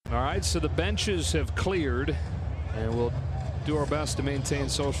right, so the benches have cleared, and we'll do our best to maintain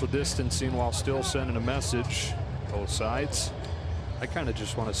social distancing while still sending a message, both sides. I kind of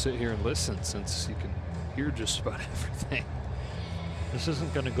just want to sit here and listen since you can hear just about everything. This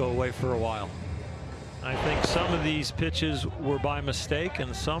isn't going to go away for a while. I think some of these pitches were by mistake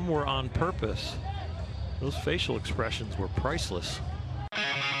and some were on purpose. Those facial expressions were priceless.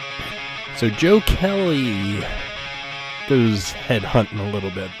 So Joe Kelly goes head hunting a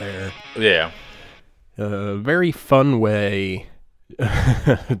little bit there. Yeah. Very fun way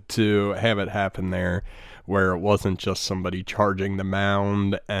to have it happen there, where it wasn't just somebody charging the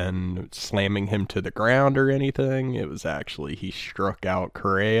mound and slamming him to the ground or anything. It was actually he struck out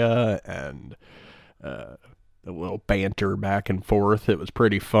Correa and a little banter back and forth. It was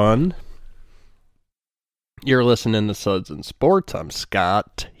pretty fun. You're listening to Suds and Sports. I'm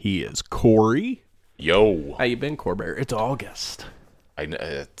Scott. He is Cory. Yo. How you been, Corbett? It's August. I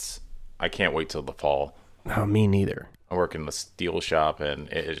can't wait till the fall. No, me neither. I work in the steel shop, and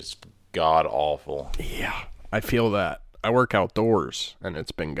it is god awful. Yeah, I feel that. I work outdoors, and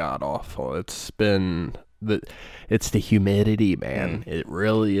it's been god awful. It's the humidity, man. It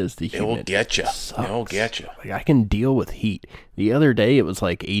really is the humidity. It will get you. It will get you. Like, I can deal with heat. The other day it was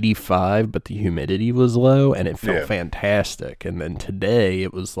like 85, but the humidity was low, and it felt fantastic. And then today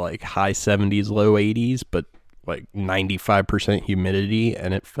it was like high 70s, low 80s, but like 95% humidity,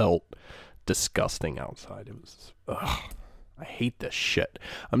 and it felt disgusting outside. It was, I hate this shit.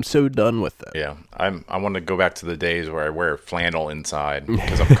 I'm so done with it. Yeah, I want to go back to the days where I wear flannel inside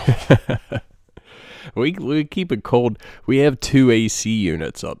because I'm cold. We keep it cold. We have 2 AC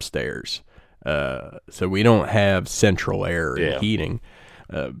units upstairs, so we don't have central air and heating.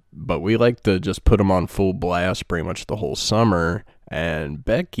 But we like to just put them on full blast pretty much the whole summer. And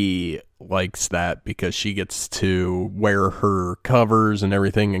Becky likes that because she gets to wear her covers and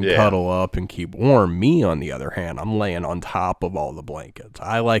everything and cuddle up and keep warm. Me, on the other hand, I'm laying on top of all the blankets.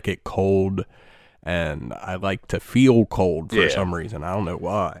 I like it cold, and I like to feel cold for some reason. I don't know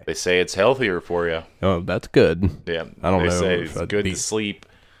why. They say it's healthier for you. Oh, that's good. Yeah, I don't know. They say it's good to sleep,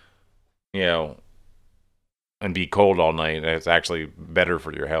 and be cold all night. It's actually better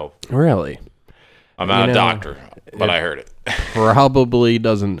for your health. Really? I'm not a doctor, but I heard it. Probably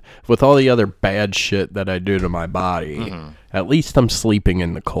doesn't. With all the other bad shit that I do to my body, at least I'm sleeping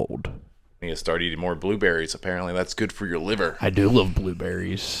in the cold. You need to start eating more blueberries. Apparently, that's good for your liver. I do love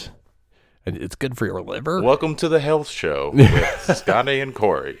blueberries. It's good for your liver? Welcome to the health show with Scotty and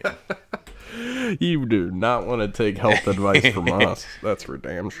Cory. You do not want to take health advice from us. That's for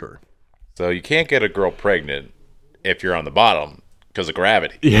damn sure. So you can't get a girl pregnant if you're on the bottom because of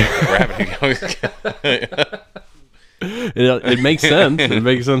gravity. Yeah. Gravity goes... It makes sense. It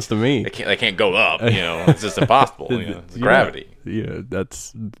makes sense to me. They can't go up. It's just impossible. It's gravity. Yeah,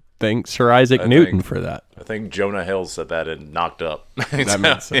 that's... Thanks Sir Isaac Newton for that. I think Jonah Hill said that and knocked up. That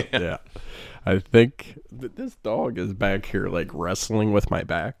makes sense, yeah. I think this dog is back here, like, wrestling with my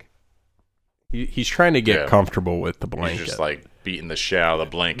back. He's trying to get comfortable with the blanket. He's just, like, beating the shit out of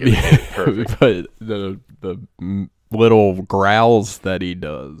the blanket. Perfect. But the little growls that he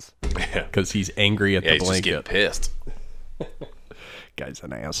does, because he's angry at the blanket. He's just getting pissed. Guy's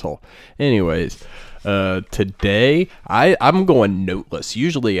an asshole. Anyways, today, I'm going noteless.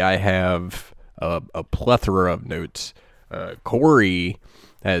 Usually I have a plethora of notes. Cory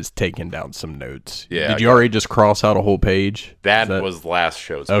has taken down some notes. Yeah. Did you already just cross out a whole page? That was last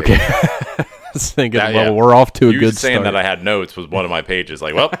show's page. Okay. I was thinking, we're off to a good start. You saying that I had notes was one of my pages.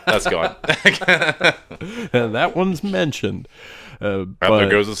 Like, well, that's gone. And that one's mentioned. There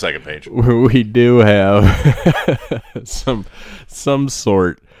goes the second page. We do have some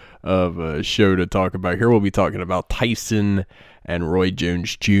sort of a show to talk about here. We'll be talking about Tyson and Roy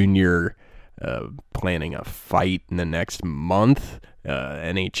Jones Jr. Planning a fight in the next month.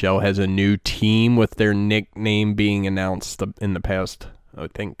 NHL has a new team with their nickname being announced in the past, I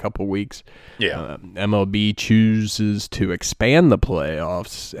think, couple weeks. Yeah. MLB chooses to expand the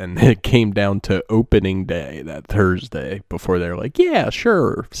playoffs, and it came down to opening day, that Thursday, before they're like, yeah,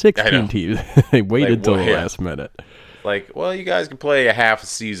 sure, 16 teams. They waited till the last minute. Like, well, you guys can play a half a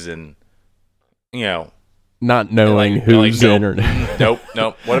season, not knowing who's in or Nope.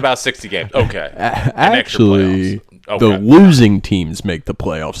 What about 60 games? Okay. Actually, the losing teams make the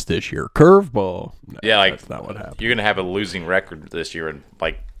playoffs this yeir. Curveball. No, that's not what happened. You're going to have a losing record this year and,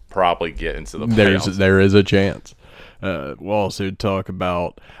 probably get into the playoffs. There is a chance. We'll also talk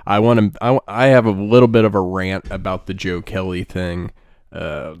about... I have a little bit of a rant about the Joe Kelly thing.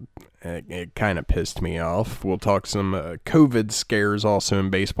 It kind of pissed me off. We'll talk some COVID scares also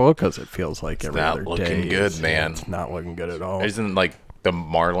in baseball because it feels like every other day. It's not looking good, man. It's not looking good at all. Isn't the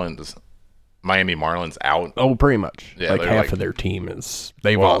Miami Marlins out. Oh, pretty much. Yeah, like half of their team is.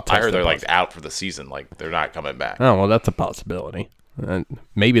 They've all tested I heard they're positive. out for the season. Like they're not coming back. Oh well, that's a possibility.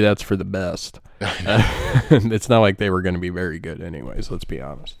 Maybe that's for the best. It's not like they were going to be very good anyways. Let's be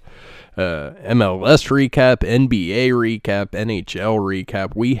honest. MLS recap, NBA recap, NHL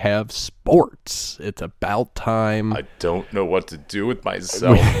recap. We have sports. It's about time. I don't know what to do with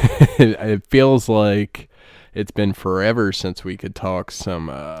myself. It feels like it's been forever since we could talk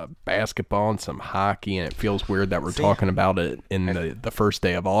some basketball and some hockey, and it feels weird that we're talking about it in the first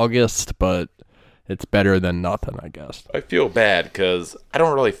day of August, but it's better than nothing, I guess. I feel bad because I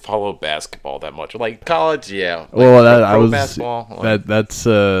don't really follow basketball that much. Like college, yeah. Like, Well, basketball. Like, that's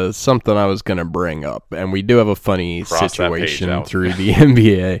something I was going to bring up, and we do have a funny situation through the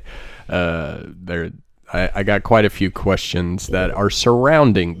NBA. I got quite a few questions that are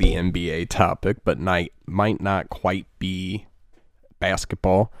surrounding the NBA topic, but might not quite be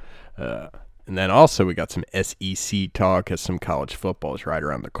basketball. And then also we got some SEC talk as some college football is right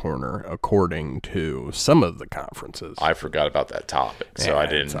around the corner, according to some of the conferences. I forgot about that topic, so I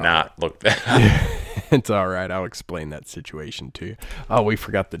did not look that up. It's all right. I'll explain that situation to you. Oh, we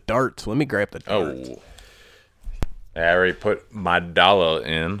forgot the darts. Let me grab the darts. Oh, I already put my dollar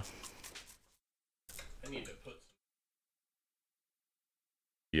in.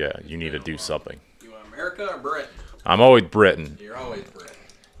 Yeah, you need to do something. You want America or Britain? I'm always Britain. You're always Britain.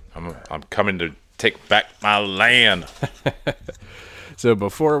 I'm coming to take back my land. So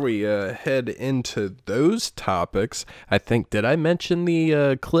before we head into those topics, I think, did I mention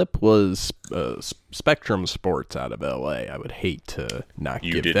the clip was Spectrum Sports out of L.A.? I would hate to not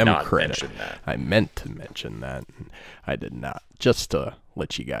give them credit. Mention that. I meant to mention that. I did not. Just to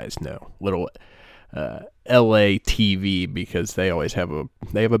let you guys know. Little L.A. TV, because they always have a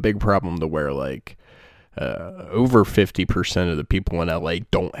big problem to where, like, over 50% of the people in LA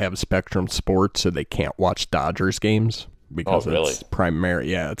don't have Spectrum Sports, so they can't watch Dodgers games because it's primary.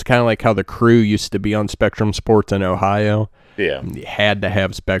 Yeah, it's kind of like how the Crew used to be on Spectrum Sports in Ohio. Yeah, you had to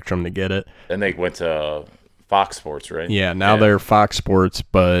have Spectrum to get it. Then they went to Fox Sports, right? Yeah, now they're Fox Sports,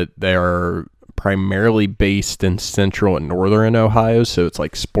 but they are primarily based in central and northern Ohio, so it's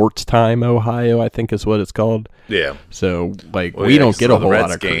like Sports Time Ohio, I think is what it's called. Yeah. So like we don't get a whole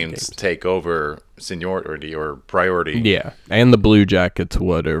lot of games take over seniority or priority. Yeah, and the Blue Jackets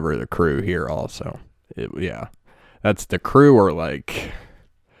would over the Crew here also. That's the Crew are like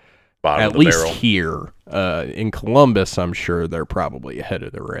bottom at of the least barrel. Here in Columbus. I'm sure they're probably ahead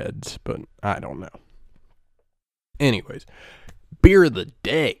of the Reds, but I don't know. Anyways, beer of the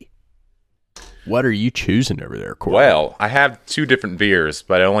day. What are you choosing over there, Cory? Well, I have two different beers,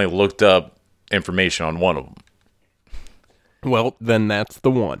 but I only looked up information on one of them. Well, then that's the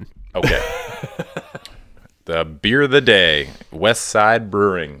one. Okay. The beer of the day, West Side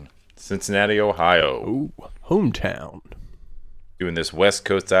Brewing, Cincinnati, Ohio. Ooh, hometown. Doing this West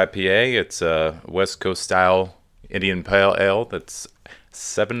Coast IPA. It's a West Coast style Indian Pale Ale that's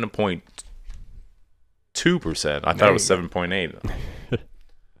 7.2%. I thought it was 7.8.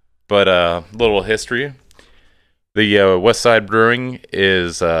 But little history. The West Side Brewing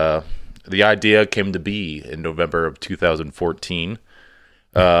is the idea came to be in November of 2014.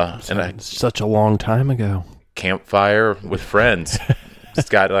 Such a long time ago. Campfire with friends. Just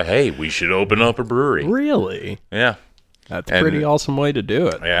got like, hey, we should open up a brewery. Really? Yeah. That's a pretty awesome way to do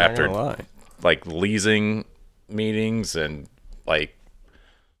it. Yeah, after like leasing meetings and like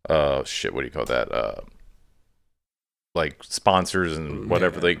what do you call that? Like sponsors and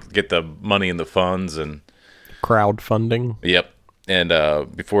whatever, they get the money in the funds and crowdfunding. Yep.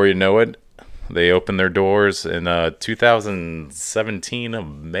 And before you know it, they opened their doors in 2017 of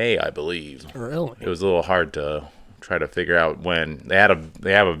May, I believe. Really? It was a little hard to try to figure out when. They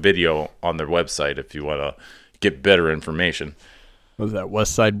have a video on their website if you want to get better information. Was that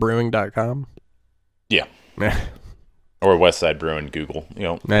westsidebrewing.com? Yeah. Or Westside Brewing Google,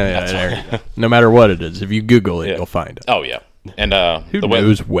 No matter what it is, if you Google it, you'll find it. Oh, yeah. And who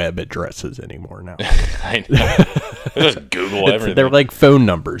knows web addresses anymore now? I know. Just Google everything. They're like phone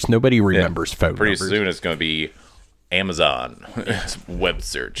numbers. Nobody remembers phone Pretty numbers. Pretty soon it's going to be Amazon web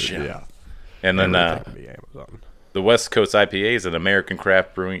search. Yeah. And then be Amazon. The West Coast IPA is an American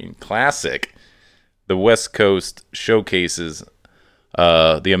craft brewing classic. The West Coast showcases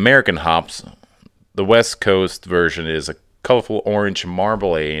the American hops. The West Coast version is a colorful orange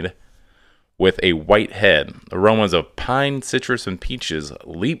marmalade with a white head. Aromas of pine, citrus, and peaches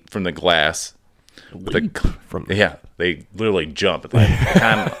leap from the glass. Yeah, they literally jump.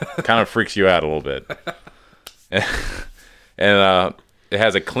 It kind of freaks you out a little bit. And it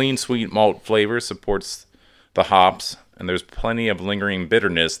has a clean, sweet malt flavor, supports the hops, and there's plenty of lingering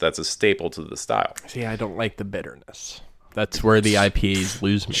bitterness that's a staple to the style. See, I don't like the bitterness. That's where the IPAs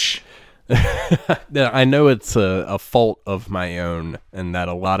lose me. I know it's a fault of my own, and that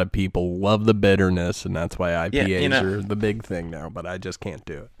a lot of people love the bitterness, and that's why IPAs are the big thing now, but I just can't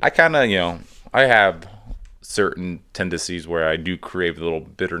do it. I kind of, I have certain tendencies where I do crave a little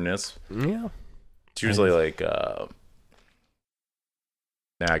bitterness. Yeah. It's usually like, now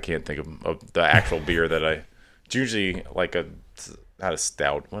I can't think of the actual beer that it's usually like not a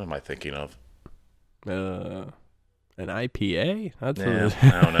stout. What am I thinking of? An IPA? I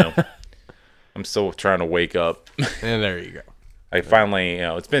don't know. I'm still trying to wake up. And there you go. I finally,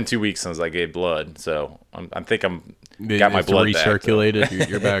 it's been 2 weeks since I gave blood, so I think got my blood recirculated. Back, so.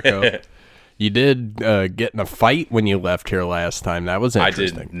 You're back up. You did get in a fight when you left here last time. That was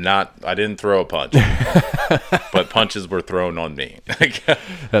interesting. I didn't throw a punch, but punches were thrown on me.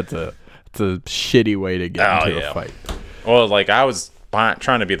 That's a shitty way to get into a fight. Well, like I was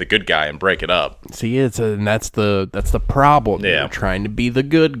trying to be the good guy and break it up. See, that's the problem. Yeah, trying to be the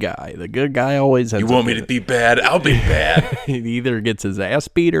good guy. The good guy always ends. You want me to be bad? I'll be bad. He either gets his ass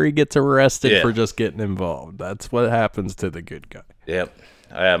beat or he gets arrested for just getting involved. That's what happens to the good guy. Yep.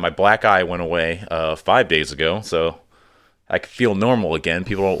 My black eye went away 5 days ago, so I can feel normal again.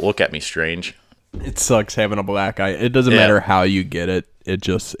 People don't look at me strange. It sucks having a black eye. It doesn't matter how you get it.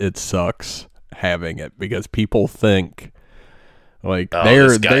 It sucks having it because people think. Like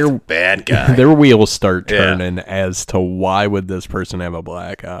they're a bad guy. Their wheels start turning as to why would this person have a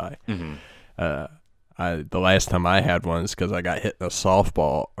black eye. Mm-hmm. The last time I had one is because I got hit with a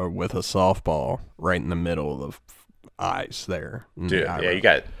softball right in the middle of the eyes there. Dude,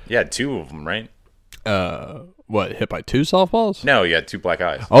 you had two of them, right? What, hit by two softballs? No, you had two black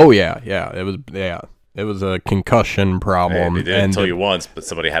eyes. Oh yeah, It was a concussion problem. They didn't tell you once, but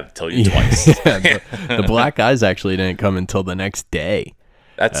somebody had to tell you twice. The black eyes actually didn't come until the next day.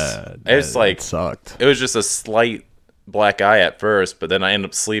 It sucked. It was just a slight black eye at first, but then I ended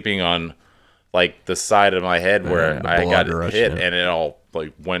up sleeping on like the side of my head where I got hit, and it all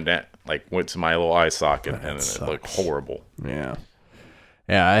like went to my little eye socket, and it looked horrible. Yeah.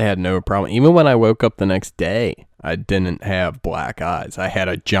 Yeah, I had no problem. Even when I woke up the next day, I didn't have black eyes. I had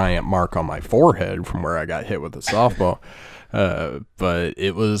a giant mark on my forehead from where I got hit with a softball. But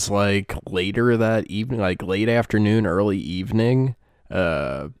it was like later that evening, like late afternoon, early evening.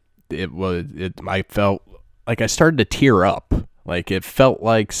 I felt like I started to tear up. Like it felt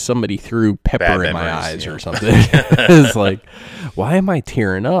like somebody threw pepper in my eyes or something. It's like, why am I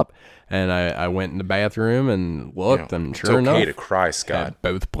tearing up? And I went in the bathroom and looked, and sure enough, it's okay to cry, Scott.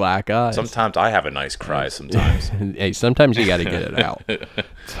 Both black eyes. Sometimes I have a nice cry. Sometimes, hey, sometimes you got to get it out.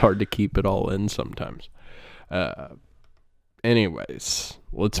 It's hard to keep it all in sometimes. Anyways,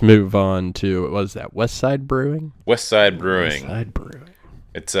 let's move on to what was that? Westside Brewing. Westside Brewing.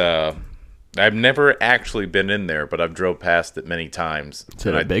 It's I've never actually been in there, but I've drove past it many times. Is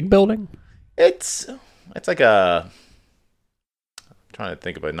it a big building? It's like a. Trying to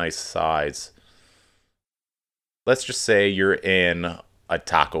think of a nice size. Let's just say you're in a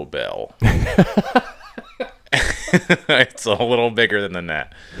Taco Bell. It's a little bigger than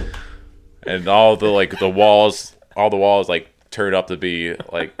that, and all the walls like turned up to be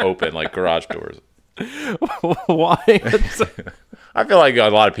like open like garage doors. Why? I feel like a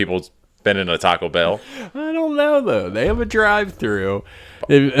lot of people's been in a Taco Bell. I don't know though. They have a drive-through.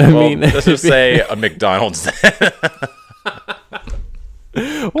 Let's just say a McDonald's.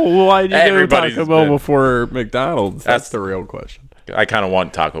 Why did you go to Taco Bell before McDonald's? That's the real question. I kind of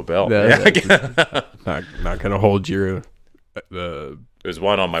want Taco Bell. Not going to hold your... There's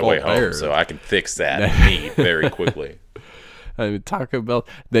one on my way home, so I can fix that need very quickly. I mean, Taco Bell,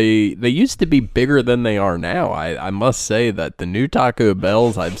 they used to be bigger than they are now. I must say that the new Taco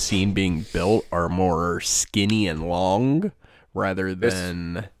Bells I've seen being built are more skinny and long rather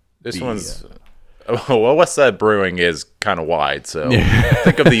than... This one's... Well, Westside Brewing is kind of wide, so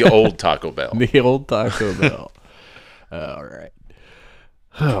think of the old Taco Bell. The old Taco Bell. All right.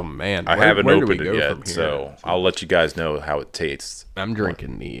 Oh, man. I haven't opened it yet, so I'll let you guys know how it tastes. I'm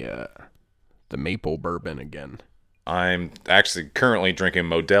drinking the maple bourbon again. I'm actually currently drinking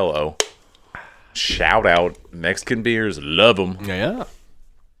Modelo. Shout out. Mexican beers. Love them. Yeah.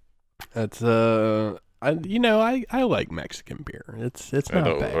 That's, I like Mexican beer. It's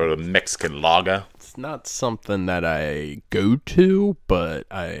not bad. Or the Mexican lager. It's not something that I go to, but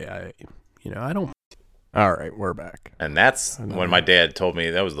I don't. All right, we're back. And that's when my dad told me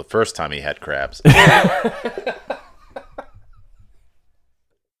that was the first time he had crabs. The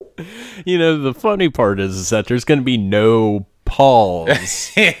funny part is that there's going to be no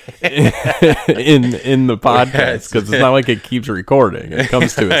pause in the podcast because it's not like it keeps recording. It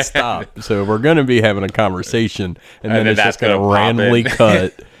comes to a stop. So we're going to be having a conversation, and then it's just going to randomly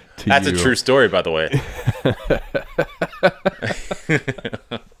cut to That's you. a true story, by the way.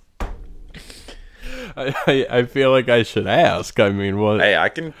 I feel like I should ask. I mean, what? Hey, I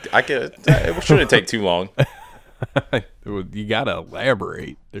can. It shouldn't take too long. You gotta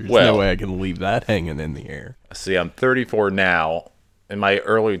elaborate. There's Well, no way I can leave that hanging in the air. See, I'm 34 now. In my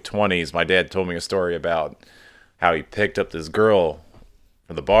early 20s, my dad told me a story about how he picked up this girl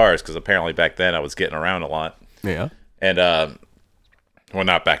from the bars because apparently back then I was getting around a lot. Yeah. And well,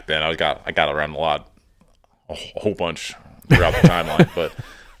 not back then. I got around a lot, a whole bunch throughout the timeline.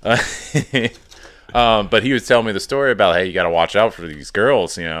 But he was telling me the story about, hey, you got to watch out for these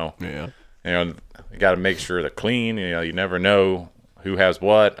girls. Yeah. You got to make sure they're clean. You never know who has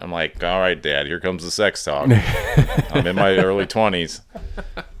what. I'm like, all right, Dad, here comes the sex talk. I'm in my early 20s.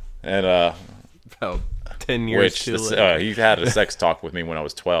 And about 10 years too late. He had a sex talk with me when I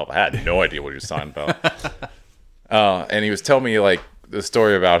was 12. I had no idea what he was talking about. And he was telling me, like, the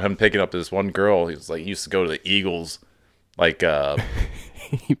story about him picking up this one girl. He was like, he used to go to the Eagles. Like,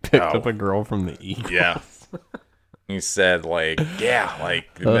 he picked up a girl from the Eagles. Yeah. He said, like, the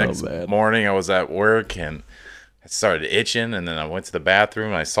next morning I was at work and I started itching, and then I went to the bathroom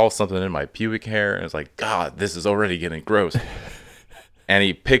and I saw something in my pubic hair, and I was like, God, this is already getting gross. And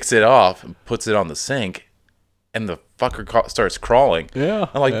he picks it off and puts it on the sink, and the fucker starts crawling. Yeah.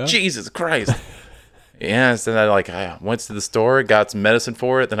 I'm like, Jesus Christ. Yeah, so then I went to the store, got some medicine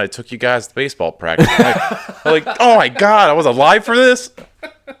for it, then I took you guys to baseball practice. I'm like, oh my God, I was alive for this?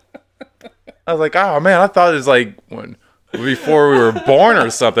 I was like, oh man, I thought it was like before we were born or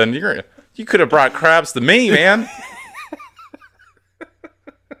something. You could have brought crabs to me, man.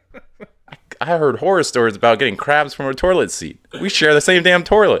 I heard horror stories about getting crabs from a toilet seat. We share the same damn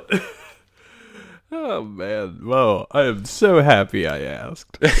toilet. Oh man, well, I am so happy I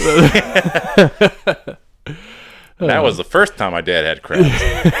asked. That was the first time my dad had crabs.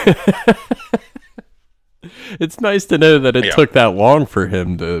 It's nice to know that it took that long for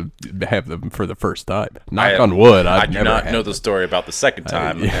him to have them for the first time. Knock on wood. I do not know the story about the second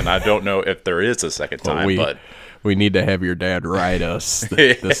time, and I don't know if there is a second time. But we need to have your dad write us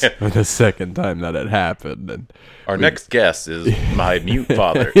the second time that it happened. And our next guest is my mute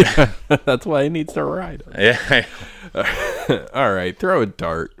father. That's why he needs to write us. Yeah. All right, throw a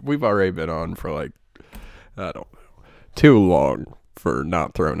dart. We've already been on for I don't know, too long for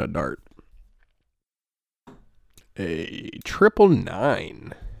not throwing a dart. A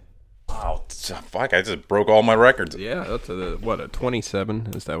 999. Oh, fuck, I just broke all my records. Yeah, that's a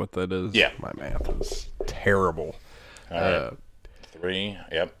 27? Is that what that is? Yeah. My math is terrible. All right.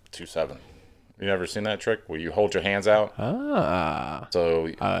 27. You never seen that trick where you hold your hands out? So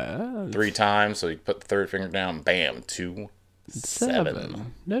 3 times, so you put the third finger down, bam, 2,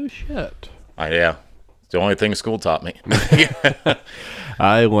 7. No shit. Yeah. It's the only thing school taught me.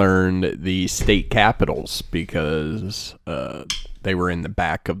 I learned the state capitals because they were in the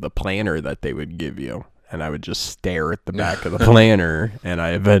back of the planner that they would give you. And I would just stare at the back of the planner, and I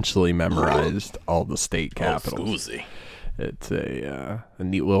eventually memorized all the state capitals. Oh, it's a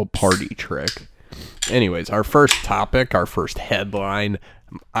neat little party trick. Anyways, our first topic, our first headline,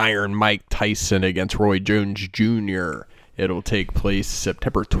 Iron Mike Tyson against Roy Jones Jr. It'll take place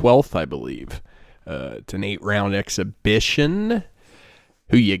September 12th, I believe. It's an 8-round exhibition.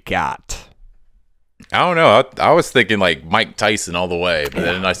 Who you got? I don't know. I was thinking like Mike Tyson all the way, but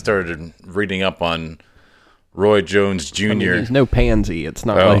then I started reading up on Roy Jones Jr. I mean, he's no pansy. It's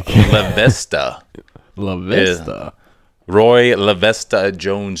not like La Vesta. La Vesta. Roy La Vesta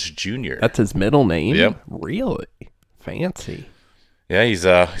Jones Jr. That's his middle name? Yep. Really? Fancy. Yeah, he's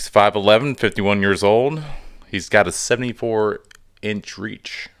 5'11", 51 years old. He's got a 74-inch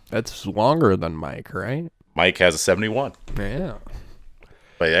reach. That's longer than Mike, right? Mike has a 71. Yeah.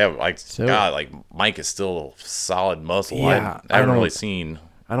 But yeah, Mike is still solid muscle. Yeah, I haven't really seen.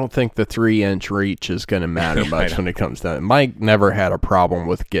 I don't think the 3-inch reach is going to matter much when it comes down. Mike never had a problem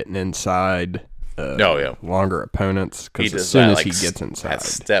with getting inside longer opponents because as soon as he gets inside. That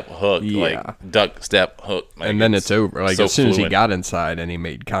step hook, duck step hook. And then it's over. Like, as soon as he got inside and he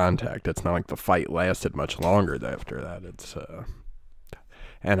made contact, it's not like the fight lasted much longer after that. It's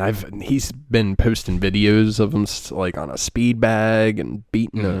and he's been posting videos of him like on a speed bag and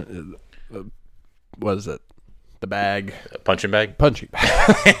beating The bag. Punching bag? Punching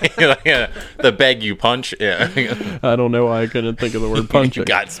bag. Yeah, the bag you punch. Yeah. I don't know why I couldn't think of the word punching. You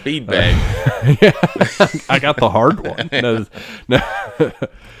got speed bag. Yeah, I got the hard one. No.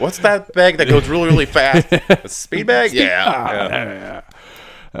 What's that bag that goes really, really fast? A speed bag? Yeah.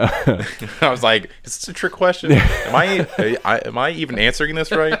 I was like, is this a trick question? Am I even answering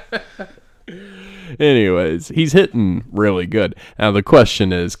this right? Anyways, he's hitting really good. Now the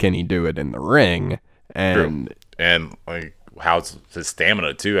question is, can he do it in the ring? And True. And like, how's his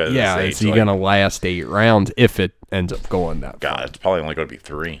stamina too? At yeah, this age? is he gonna last 8 rounds if it ends up going that far? God, it's probably only going to be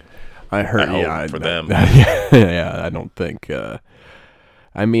 3. I heard. I hope for them. Yeah, I don't think. I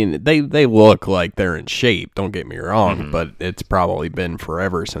mean, they look like they're in shape. Don't get me wrong, but it's probably been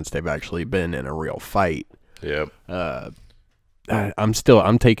forever since they've actually been in a real fight. Yep.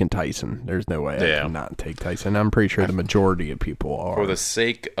 I'm taking Tyson. There's no way I Yeah. cannot take Tyson. I'm pretty sure the majority of people are. For the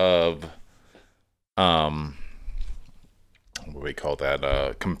sake of, what do we call that?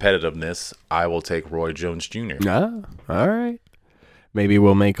 Competitiveness, I will take Roy Jones Jr. Ah, all right. Maybe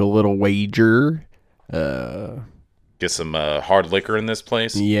we'll make a little wager. Get some hard liquor in this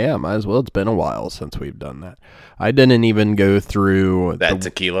place. Yeah, might as well. It's been a while since we've done that. I didn't even go through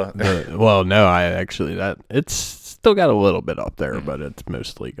Tequila. Well, no, it's still got a little bit up there, but it's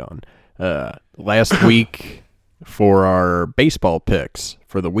mostly gone. Last week for our baseball picks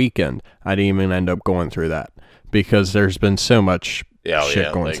for the weekend, I didn't even end up going through that because there's been so much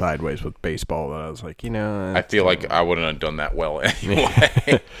shit going sideways with baseball that I was like, I feel like I wouldn't have done that well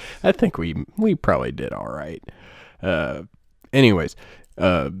anyway. I think we probably did all right. Anyways,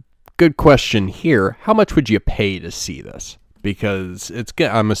 good question here. How much would you pay to see this? Because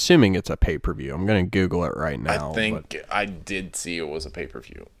I'm assuming it's a pay-per-view. I'm going to Google it right now. I think I did see it was a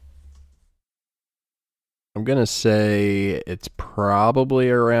pay-per-view. I'm going to say it's probably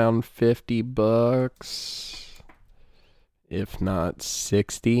around $50, if not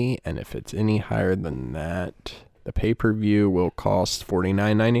 60. And if it's any higher than that, the pay-per-view will cost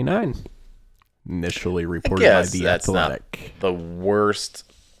 $49.99. Initially reported by The Athletic. Not the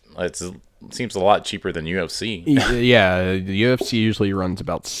worst. It seems a lot cheaper than UFC. Yeah, the UFC usually runs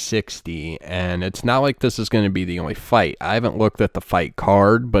about 60, and it's not like this is going to be the only fight. I haven't looked at the fight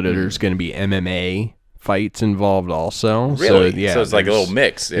card, but there's going to be MMA fights involved also. Really? So, yeah, so it's like a little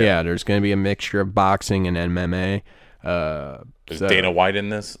mix. Yeah, there's going to be a mixture of boxing and MMA. Is Dana White in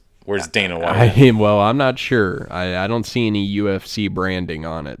this? Where's Dana White? Well, I'm not sure. I don't see any UFC branding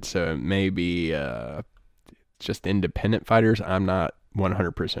on it, so it may be just independent fighters. I'm not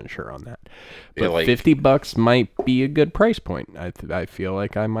 100% sure on that. But $50 might be a good price point. I feel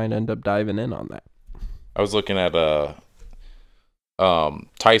like I might end up diving in on that. I was looking at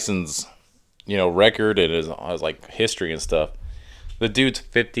Tyson's record and his like history and stuff. The dude's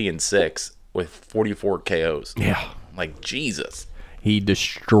 50-6 with 44 KOs. Yeah, like Jesus. He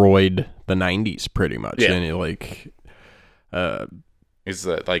destroyed the 90s pretty much. Yeah. And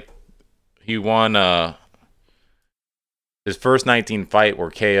he won his first 19 fight were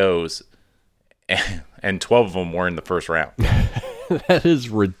KOs, and 12 of them were in the first round. That is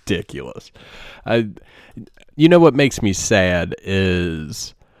ridiculous. You know what makes me sad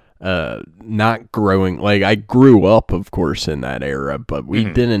is not growing. Like, I grew up, of course, in that era, but we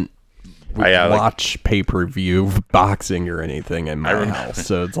didn't watch pay-per-view boxing or anything in my house.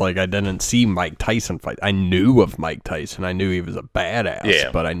 So it's like I didn't see Mike Tyson fight. I knew of Mike Tyson. I knew he was a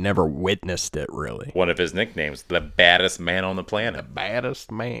badass, but I never witnessed it really. One of his nicknames, the baddest man on the planet. The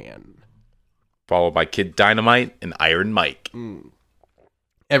baddest man. Followed by Kid Dynamite and Iron Mike.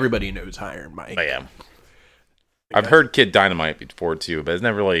 Everybody knows Iron Mike. I am. I've heard Kid Dynamite before too, but it's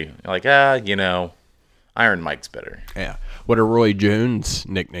never really like, Iron Mike's better. Yeah. What are Roy Jones'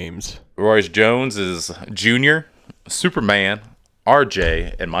 nicknames? Roy Jones is Junior, Superman,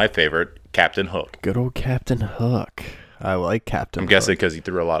 RJ, and my favorite, Captain Hook. Good old Captain Hook. I like Captain Hook. I'm guessing because he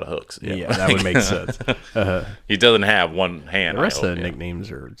threw a lot of hooks. Yeah, that would make sense. He doesn't have one hand. The rest of the nicknames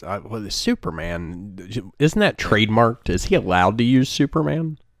are... Superman, isn't that trademarked? Is he allowed to use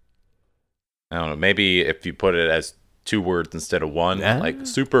Superman? I don't know. Maybe if you put it as 2 words instead of 1, like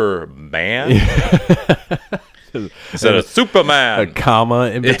Superman. Instead of Superman. A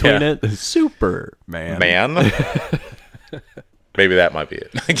comma in between it. Superman. Man. Maybe that might be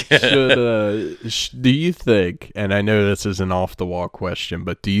it. Do you think, and I know this is an off-the-wall question,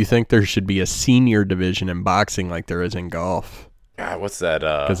 but do you think there should be a senior division in boxing like there is in golf? God, what's that?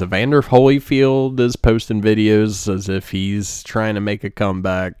 Because Evander Holyfield is posting videos as if he's trying to make a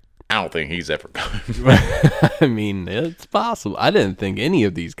comeback. I don't think he's ever coming. I mean, it's possible. I didn't think any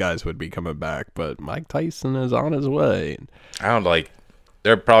of these guys would be coming back, but Mike Tyson is on his way.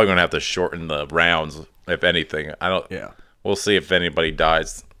 They're probably going to have to shorten the rounds if anything. I don't. Yeah. We'll see if anybody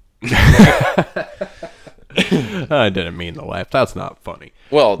dies. I didn't mean to laugh. That's not funny.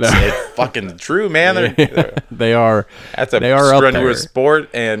 Well, it's fucking true, man. They are. That's a they are strenuous sport,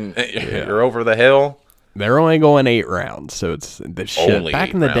 and you're over the hill. They're only going 8 rounds, so it's the shit. Only Back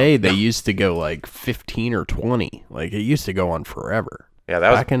 8 in the day, rounds. they used to go like 15 or 20. Like, it used to go on forever. Yeah,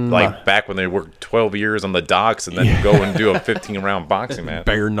 that was back when they worked 12 years on the docks and then go and do a 15-round boxing match.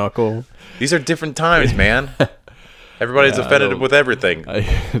 Bare knuckle. These are different times, man. Everybody's offended with everything.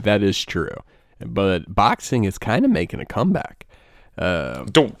 That is true. But boxing is kind of making a comeback.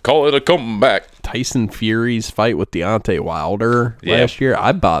 Don't call it a comeback. Tyson Fury's fight with Deontay Wilder last year,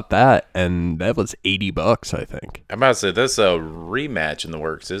 I bought that, and that was $80, I think. I'm about to say, that's a rematch in the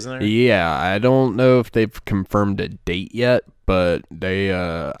works, isn't there? Yeah, I don't know if they've confirmed a date yet, but they,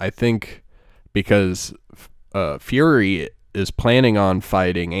 I think, because Fury is planning on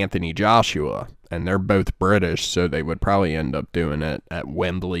fighting Anthony Joshua, and they're both British, so they would probably end up doing it at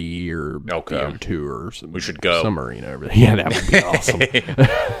Wembley or O2 or some, we should go. Some arena over there. Yeah, that would be awesome.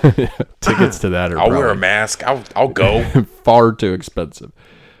 Tickets to that are I'll wear a mask. I'll go. far too expensive.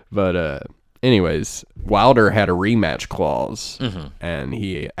 But anyways, Wilder had a rematch clause, and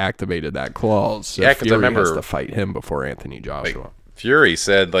he activated that clause. So Yeah, 'cause I remember has to fight him before Anthony Joshua. Fury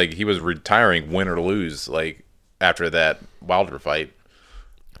said like he was retiring win or lose like after that Wilder fight.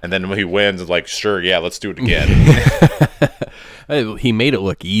 And then when he wins, it's like, sure, yeah, let's do it again. He made it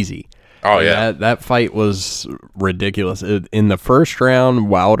look easy. Oh, yeah. That fight was ridiculous. In the first round,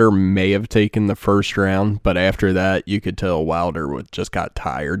 Wilder may have taken the first round, but after that, you could tell Wilder just got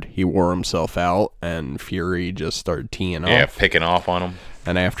tired. He wore himself out, and Fury just started teeing off. Yeah, picking off on him.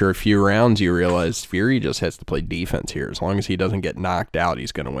 And after a few rounds, you realize Fury just has to play defense here. As long as he doesn't get knocked out,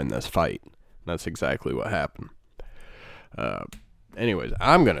 he's going to win this fight. That's exactly what happened. Anyways,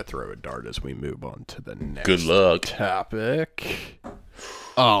 I'm going to throw a dart as we move on to the next Good luck. topic.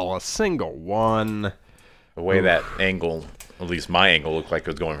 Oh, a single one. The way that angle, at least my angle, looked like it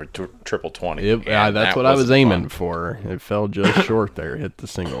was going for triple 20. That's what I was aiming for. It fell just short there. Hit the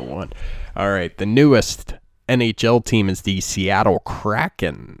single one. All right, the newest NHL team is the Seattle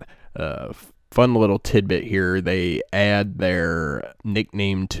Kraken. Fun little tidbit here. They add their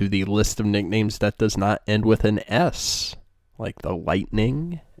nickname to the list of nicknames that does not end with an S. Like the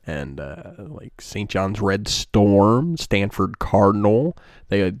Lightning and like St. John's Red Storm, Stanford Cardinal.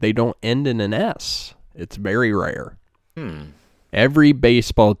 They don't end in an S. It's very rare. Every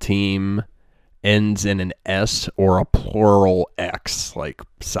baseball team ends in an S or a plural X, like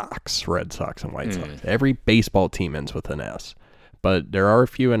Sox, Red Sox, and White Sox. Every baseball team ends with an S. But there are a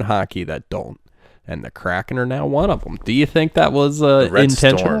few in hockey that don't. And the Kraken are now one of them. Do you think that was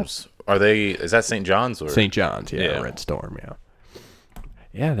intentional? Storms. Are they? Is that St. John's or St. John's? Yeah, Red Storm. Yeah,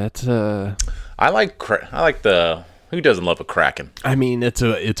 yeah. That's I like the. Who doesn't love a Kraken? I mean, it's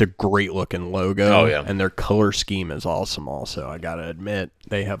a great looking logo. Oh yeah, and their color scheme is awesome. Also, I gotta admit,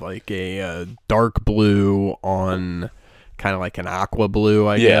 they have like a dark blue on kind of like an aqua blue,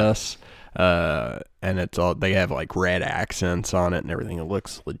 I guess. And it's all they have like red accents on it and everything. It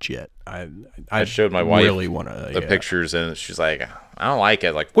looks legit. I showed my wife really want the pictures and she's like, I don't like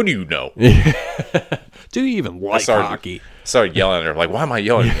it. Like, what do you know? Do you even like hockey? Started yelling at her. Like, why am I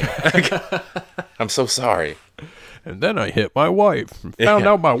yelling? I'm so sorry. And then I hit my wife and found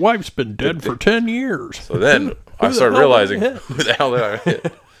out my wife's been dead for 10 years. So then I started realizing who the hell did I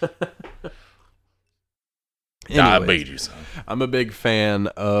hit? I made you, son. I'm a big fan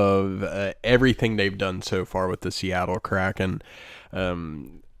of everything they've done so far with the Seattle Kraken.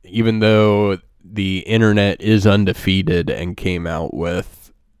 Even though the internet is undefeated and came out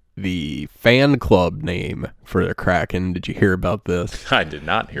with the fan club name for the Kraken. Did you hear about this? I did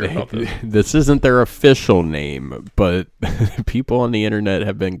not hear about this. This isn't their official name, but people on the internet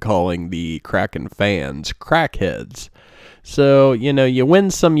have been calling the Kraken fans crackheads. So, you win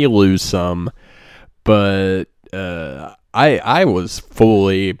some, you lose some. But I was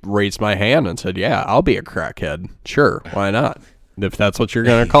fully raised my hand and said, yeah, I'll be a crackhead. Sure, why not? If that's what you're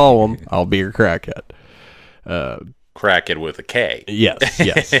going to call them, I'll be a crackhead. Crackhead with a K. Yes.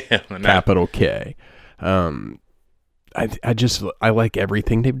 Capital K. I like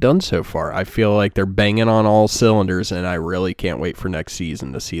everything they've done so far. I feel like they're banging on all cylinders, and I really can't wait for next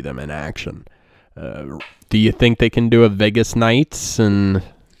season to see them in action. Do you think they can do a Vegas Knights and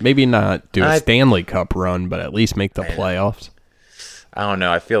maybe not do a Stanley Cup run, but at least make the playoffs? I don't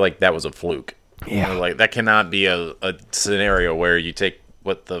know. I feel like that was a fluke. Yeah. Like that cannot be a scenario where you take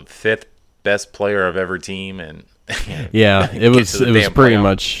the 5th best player of every team and it was pretty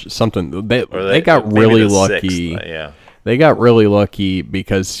much something they got really lucky. 6th, they got really lucky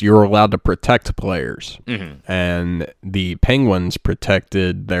because you're allowed to protect players. And the Penguins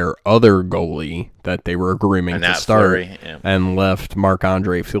protected their other goalie that they were grooming to start Fleury, and left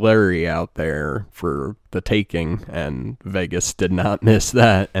Marc-Andre Fleury out there for the taking, and Vegas did not miss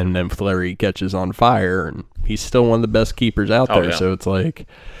that. And then Fleury catches on fire, and he's still one of the best keepers out there. Yeah. So it's like,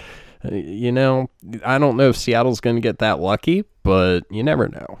 you know, I don't know if Seattle's going to get that lucky, but you never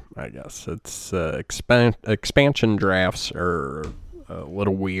know, I guess. It's expansion drafts are a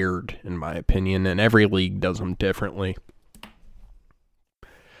little weird, in my opinion, and every league does them differently.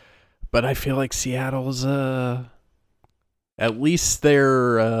 But I feel like Seattle's, at least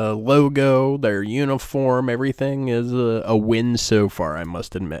their logo, their uniform, everything is a win so far, I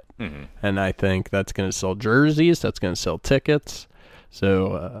must admit. And I think that's going to sell jerseys, that's going to sell tickets.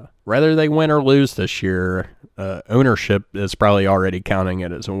 So whether they win or lose this year, ownership is probably already counting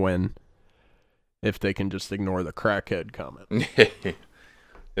it as a win if they can just ignore the crackhead comment.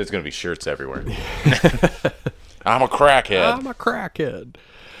 There's going to be shirts everywhere. I'm a crackhead. I'm a crackhead.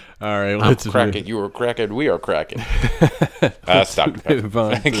 All right, let's crackhead. You are a crackhead. We are crackhead. Stop. Move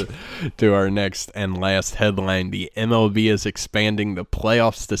on to our next and last headline. The MLB is expanding the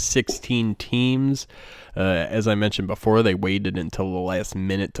playoffs to 16 teams. As I mentioned before, they waited until the last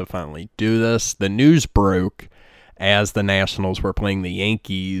minute to finally do this. The news broke as the Nationals were playing the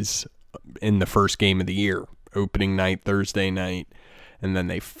Yankees in the first game of the year, opening night, Thursday night. And then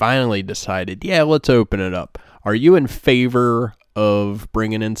they finally decided, yeah, let's open it up. Are you in favor of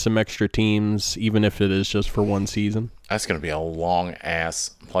bringing in some extra teams, even if it is just for one season? That's going to be a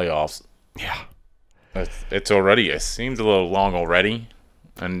long-ass playoffs. Yeah. It seems a little long already.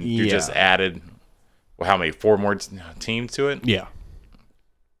 And you just added, how many, 4 more teams to it? Yeah.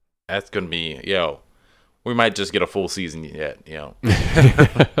 That's going to be, we might just get a full season yet,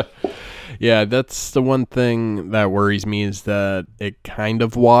 Yeah, that's the one thing that worries me is that it kind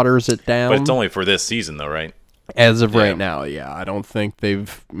of waters it down. But it's only for this season, though, right? As of right now, yeah. I don't think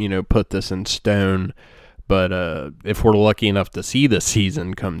they've, put this in stone. But if we're lucky enough to see the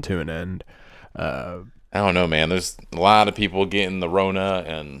season come to an end. I don't know, man. There's a lot of people getting the Rona.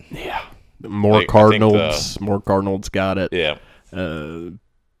 And more Cardinals got it. Yeah.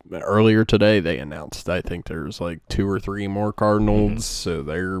 Earlier today, they announced, I think there's like 2 or 3 more Cardinals, so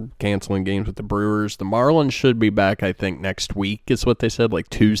they're canceling games with the Brewers. The Marlins should be back, I think, next week is what they said, like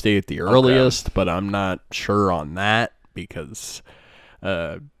Tuesday at the earliest, but I'm not sure on that because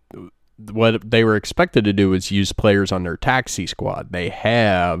what they were expected to do was use players on their taxi squad. They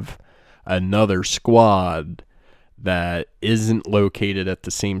have another squad that isn't located at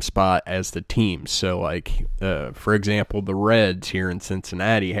the same spot as the team. So, like, for example, the Reds here in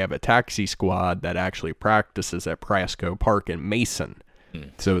Cincinnati have a taxi squad that actually practices at Prasco Park in Mason.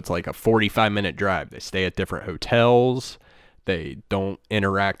 So it's like a 45-minute drive. They stay at different hotels. They don't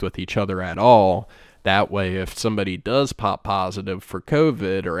interact with each other at all. That way, if somebody does pop positive for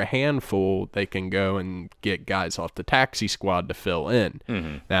COVID or a handful, they can go and get guys off the taxi squad to fill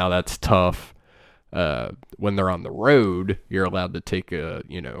in. Now, that's tough. When they're on the road, you're allowed to take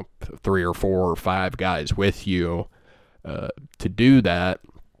 3 or 4 or 5 guys with you to do that,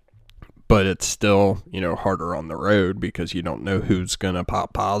 but it's still harder on the road because you don't know who's gonna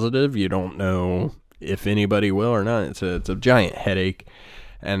pop positive. You don't know if anybody will or not. It's a giant headache,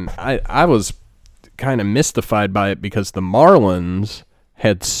 and I was kind of mystified by it because the Marlins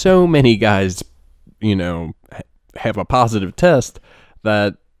had so many guys have a positive test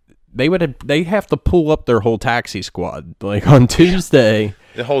that they have to pull up their whole taxi squad like on Tuesday.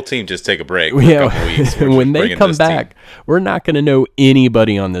 The whole team just take a break for a couple weeks. When they come back, we're not going to know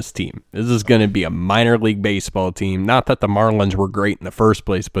anybody on this team. This is going to be a minor league baseball team. Not that the Marlins were great in the first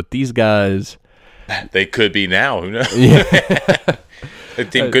place, but these guys, they could be now. Who knows? Yeah. The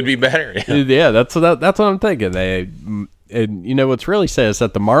team could be better. Yeah, that's what I'm thinking. And what's really sad is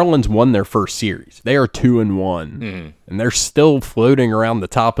that the Marlins won their first series. They are 2-1, and they're still floating around the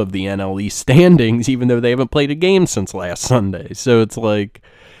top of the NL East standings, even though they haven't played a game since last Sunday. So it's like,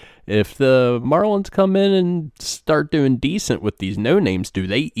 if the Marlins come in and start doing decent with these no names, do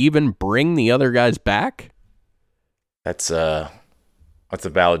they even bring the other guys back? That's a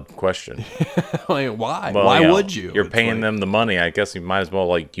valid question. Like, why? Well, why would you? You're paying them the money. I guess you might as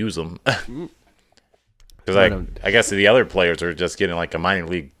well use them. Because I guess the other players are just getting like a minor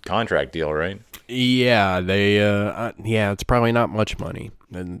league contract deal, right? Yeah, it's probably not much money,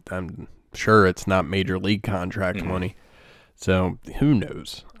 and I'm sure it's not major league contract money. So who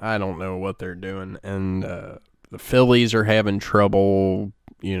knows? I don't know what they're doing, and the Phillies are having trouble,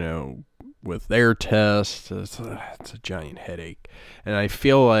 with their tests. It's a giant headache. And I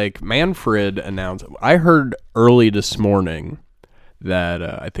feel like Manfred announced, I heard early this morning that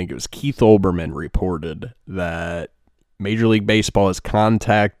I think it was Keith Olbermann reported that Major League Baseball has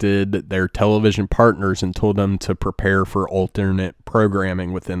contacted their television partners and told them to prepare for alternate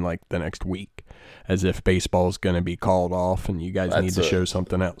programming within like the next week, as if baseball is going to be called off and you guys need to show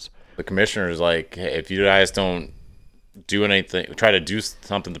something else. The commissioner is like, hey, if you guys don't do anything, try to do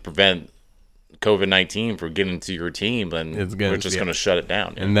something to prevent COVID-19 from getting to your team, then we're just going to shut it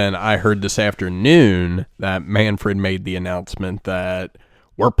down. And then I heard this afternoon that Manfred made the announcement that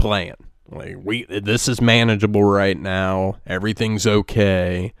we're playing. Like this is manageable right now. Everything's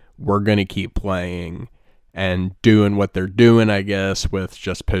okay. We're going to keep playing and doing what they're doing, I guess, with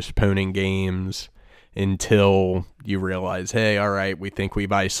just postponing games until you realize, hey, all right, we think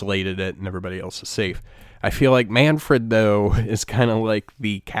we've isolated it and everybody else is safe. I feel like Manfred, though, is kind of like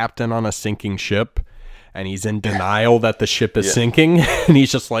the captain on a sinking ship, and he's in denial that the ship is sinking, and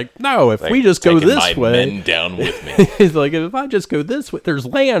he's just like, no, if we just go this way, men down with me. He's like, if I just go this way, there's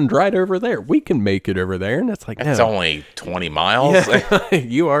land right over there. We can make it over there, and it's like, it's only 20 miles. Yeah.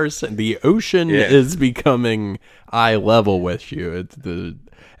 You are the ocean is becoming eye level with you.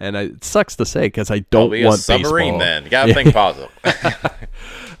 And it sucks to say because I don't want a submarine. Baseball. Then you gotta think positive.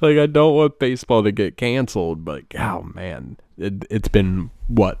 Like, I don't want baseball to get canceled, but oh man, it's been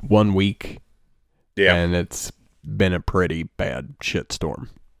what, 1 week. Yeah. And it's been a pretty bad shitstorm.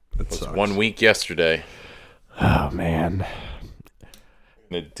 It was 1 week yesterday. Oh, man.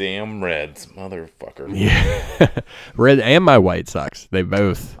 The damn Reds, motherfucker. Yeah. Red and my White Sox. They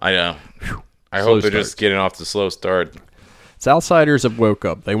both. I know. I hope they're just getting off the slow start. Southsiders have woke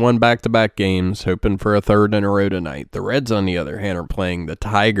up. They won back-to-back games, hoping for a third in a row tonight. The Reds, on the other hand, are playing the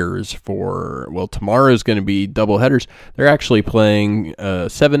Tigers for, well, tomorrow's going to be doubleheaders. They're actually playing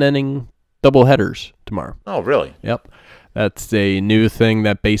 7-inning doubleheaders tomorrow. Oh, really? Yep. That's a new thing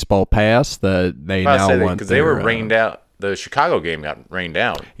that baseball passed that they now want. Because they were rained out. The Chicago game got rained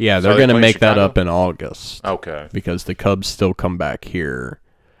out. Yeah, they're going to make that up in August. Okay. Because the Cubs still come back here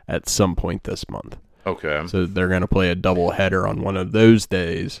at some point this month. Okay. So they're going to play a doubleheader on one of those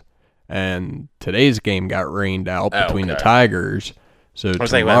days. And today's game got rained out between the Tigers. So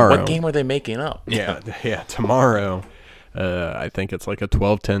tomorrow, what game are they making up? Yeah, tomorrow. I think it's like a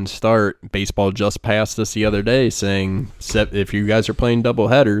 12-10 start. Baseball just passed this the other day saying if you guys are playing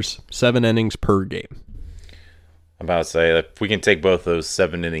doubleheaders, 7 innings per game. I'm about to say, if we can take both those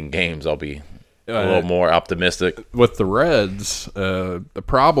 7-inning games, I'll be a little more optimistic. With the Reds, the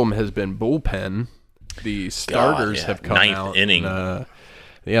problem has been bullpen. The starters have come out. 9th inning.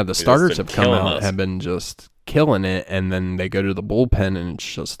 The starters have come out, have been just killing it, and then they go to the bullpen, and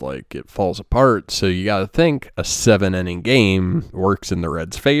it's just like it falls apart. So you got to think a 7-inning game works in the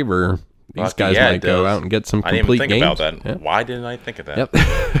Reds' favor. These guys might go out and get some complete games. I didn't even think about that. Yeah. Why didn't I think of that?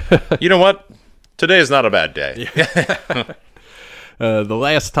 Yep. You know what? Today is not a bad day. The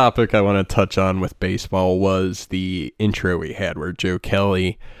last topic I want to touch on with baseball was the intro we had where Joe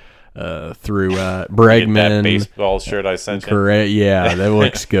Kelly through Bregman. That baseball shirt I sent you. Correct. Yeah, that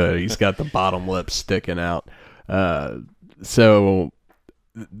looks good. He's got the bottom lip sticking out. So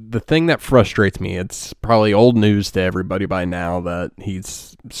the thing that frustrates me, it's probably old news to everybody by now that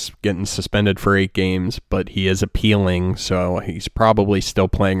he's getting suspended for 8 games, but he is appealing, so he's probably still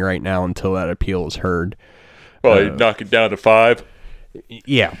playing right now until that appeal is heard. Well, he'd knock it down to 5.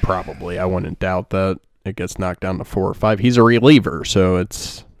 Yeah, probably. I wouldn't doubt that it gets knocked down to 4 or 5. He's a reliever, so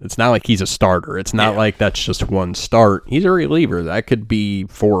it's not like he's a starter. It's not like that's just one start. He's a reliever. That could be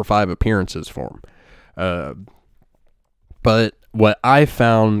 4 or 5 appearances for him. But what I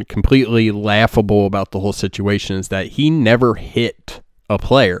found completely laughable about the whole situation is that he never hit a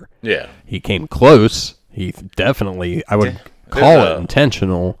player. Yeah. He came close. He definitely, I would call it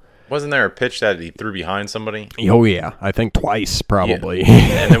intentional. Wasn't there a pitch that he threw behind somebody? Oh, yeah. I think twice, probably. Yeah.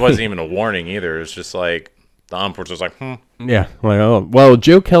 And it wasn't even a warning either. It's just like the umpire was just like, Yeah. Like, oh, well,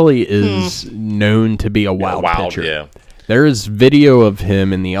 Joe Kelly is known to be a wild pitcher. Yeah. There is video of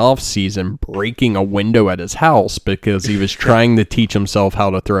him in the offseason breaking a window at his house because he was trying to teach himself how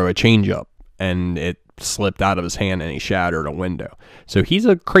to throw a changeup, and it slipped out of his hand and he shattered a window. So he's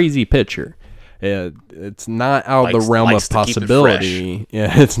a crazy pitcher. It's not out of the realm of possibility.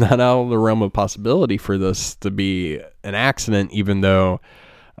 Yeah, it's not out of the realm of possibility for this to be an accident, even though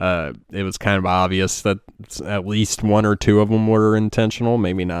it was kind of obvious that at least 1 or 2 of them were intentional.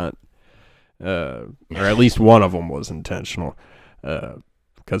 Maybe not. Or at least one of them was intentional,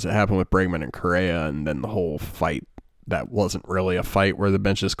 because it happened with Bregman and Correa, and then the whole fight that wasn't really a fight where the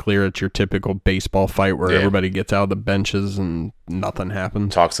bench is clear. It's your typical baseball fight where everybody gets out of the benches and nothing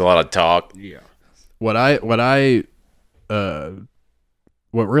happens. Talks a lot of talk. Yeah. What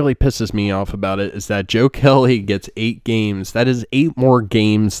really pisses me off about it is that Joe Kelly gets 8 games. That is 8 more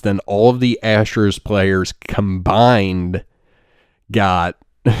games than all of the Astros players combined got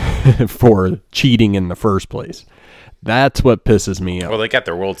for cheating in the first place. That's what pisses me off. Well, they got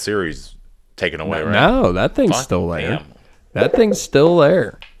their World Series taken away, right? No, that thing's still there. Damn. That thing's still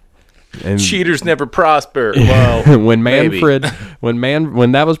there. And cheaters never prosper. Well, when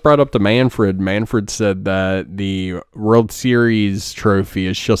that was brought up to Manfred said that the World Series trophy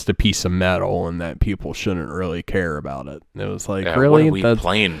is just a piece of metal and that people shouldn't really care about it. And it was like, really? What are we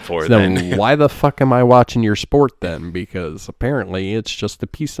playing for then? Why the fuck am I watching your sport then? Because apparently it's just a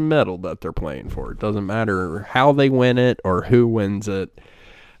piece of metal that they're playing for. It doesn't matter how they win it or who wins it.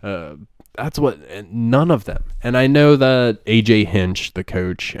 That's what, none of them. And I know that AJ Hinch, the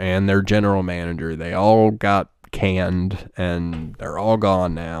coach, and their general manager, they all got canned and they're all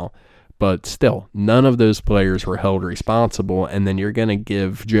gone now. But still, none of those players were held responsible. And then you're going to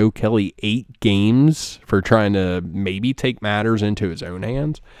give Joe Kelly 8 games for trying to maybe take matters into his own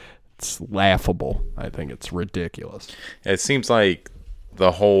hands. It's laughable. I think it's ridiculous. It seems like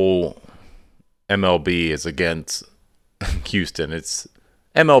the whole MLB is against Houston. It's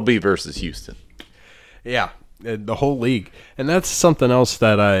MLB versus Houston. Yeah, the whole league. And that's something else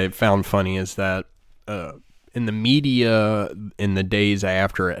that I found funny is that in the media, in the days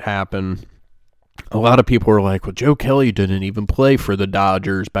after it happened, a lot of people were like, well, Joe Kelly didn't even play for the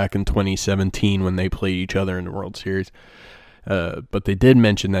Dodgers back in 2017 when they played each other in the World Series. But they did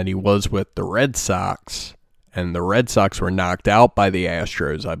mention that he was with the Red Sox, and the Red Sox were knocked out by the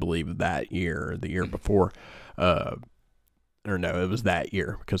Astros, I believe, that year or the year before. Or no, it was that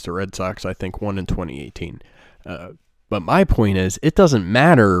year because the Red Sox, I think, won in 2018. But my point is, it doesn't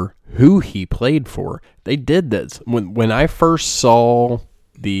matter who he played for. They did this. When I first saw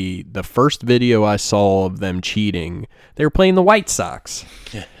the first video I saw of them cheating, they were playing the White Sox.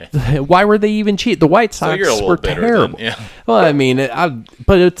 Why were they even cheating? The White Sox were terrible. Yeah. Well, I mean,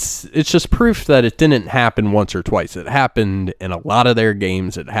 but it's just proof that it didn't happen once or twice. It happened in a lot of their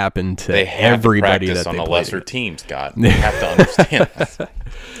games. It happened to everybody that they played. On the lesser teams, Scott. They have to understand that.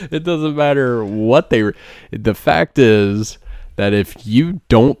 It doesn't matter what they were. The fact is that if you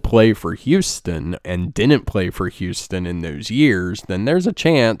don't play for Houston and didn't play for Houston in those years, then there's a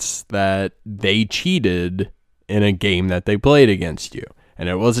chance that they cheated in a game that they played against you. And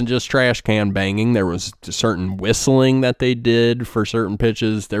it wasn't just trash can banging. There was certain whistling that they did for certain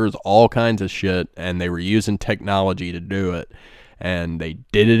pitches. There was all kinds of shit, and they were using technology to do it. And they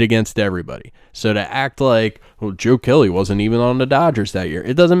did it against everybody. So to act like, well, Joe Kelly wasn't even on the Dodgers that year,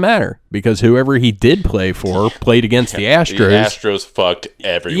 it doesn't matter because whoever he did play for played against the Astros. The Astros fucked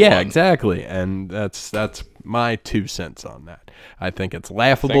everyone. Yeah, exactly. And that's my 2 cents on that. I think it's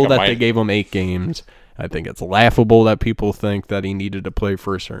laughable that they gave him 8 games. I think it's laughable that people think that he needed to play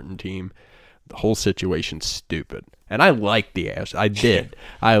for a certain team. The whole situation's stupid. And I liked the Astros. I did.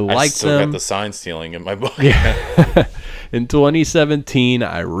 I liked them. I still got the sign stealing in my book. Yeah. In 2017,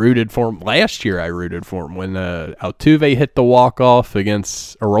 I rooted for him. Last year, I rooted for him when Altuve hit the walk-off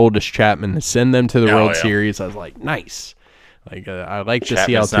against Aroldis Chapman to send them to the World Series. I was like, nice. Like I like to see Altuve.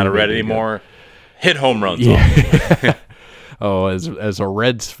 Chapman's not a Red anymore. Hit home runs. Yeah. Oh, as a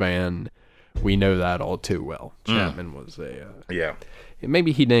Reds fan, we know that all too well. Chapman was yeah.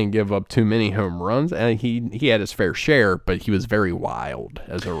 Maybe he didn't give up too many home runs, and he had his fair share, but he was very wild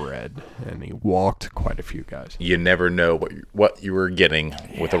as a Red, and he walked quite a few guys. You never know what you were getting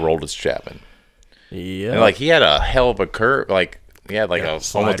with Aroldis Chapman. Yeah, and he had a hell of a curve. He had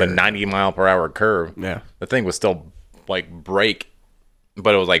almost a 90-mile-per-hour curve. Yeah, the thing was still break,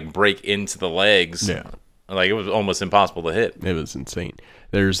 but it was break into the legs. Yeah, it was almost impossible to hit. It was insane.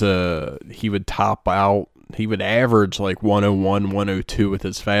 He would top out. He would average 101, 102 with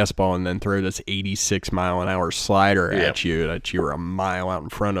his fastball and then throw this 86-mile-an-hour slider at you that you were a mile out in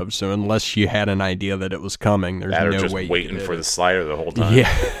front of. So unless you had an idea that it was coming, there's no way you could just waiting for the slider the whole time.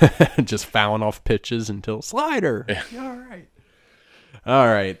 Yeah, just fouling off pitches until slider. Yeah. All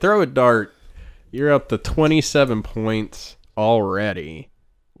right. Throw a dart. You're up to 27 points already.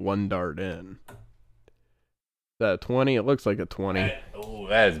 1 dart in. Is that a 20? It looks like a 20.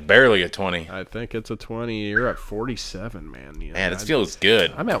 That is barely a 20. I think it's a 20. You're at 47, man. Man, it feels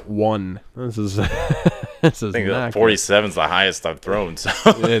good. I'm at 1. This is I think 47 is the highest I've thrown. So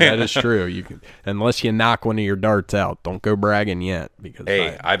yeah, that is true. Unless you knock one of your darts out, don't go bragging yet because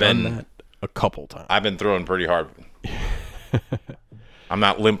I've done that a couple times. I've been throwing pretty hard. I'm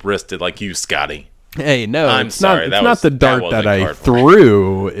not limp-wristed like you, Scotty. Hey, no, I'm it's sorry. not. It's not the dart that I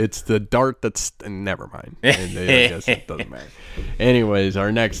threw. It's the dart that's. Never mind. I guess it doesn't matter. Anyways,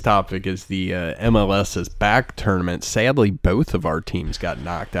 our next topic is the MLS's back tournament. Sadly, both of our teams got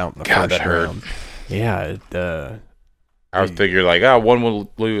knocked out in the first round. Yeah. I was figuring one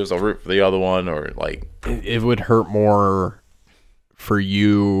will lose. I'll root for the other one, or it would hurt more for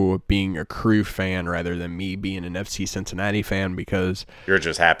you being a Crew fan rather than me being an FC Cincinnati fan, because you're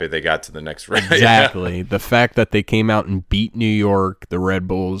just happy they got to the next round. Exactly. The fact that they came out and beat New York, the Red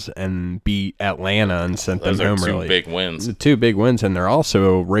Bulls, and beat Atlanta and sent them home early. Those are two big wins. Two big wins, and they're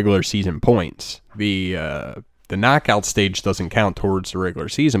also regular season points. The knockout stage doesn't count towards the regular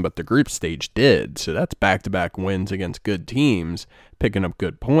season, but the group stage did. So that's back-to-back wins against good teams, picking up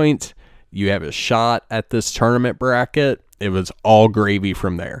good points. You have a shot at this tournament bracket. It was all gravy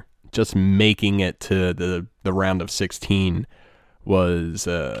from there. Just making it to the round of 16 was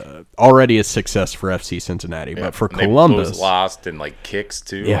already a success for FC Cincinnati. Yeah, but for Columbus, they lost in kicks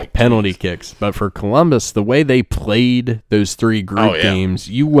too. Yeah, penalty kicks. But for Columbus, the way they played those three group games,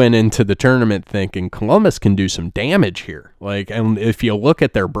 you went into the tournament thinking Columbus can do some damage here. And if you look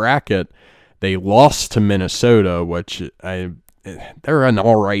at their bracket, they lost to Minnesota, which they're an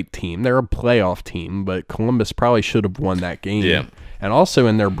all right team. They're a playoff team, but Columbus probably should have won that game. Yeah. And also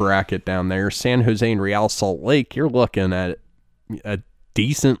in their bracket down there, San Jose and Real Salt Lake, you're looking at a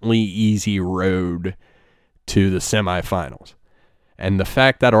decently easy road to the semifinals. And the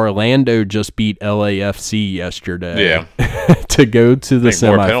fact that Orlando just beat LAFC yesterday to go to the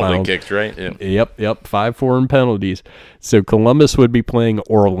semifinals. More penalty kicks, right? Yeah. Yep. 5-4 in penalties. So Columbus would be playing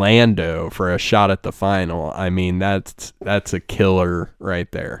Orlando for a shot at the final. I mean, that's a killer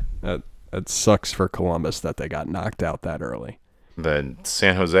right there. That sucks for Columbus that they got knocked out that early. Then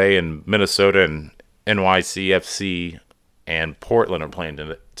San Jose and Minnesota and NYCFC and Portland are playing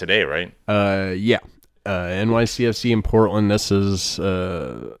today, right? Yeah. NYCFC in Portland, this is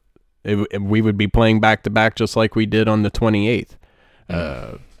we would be playing back-to-back just like we did on the 28th.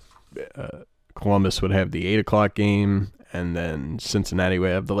 Columbus would have the 8 o'clock game, and then Cincinnati would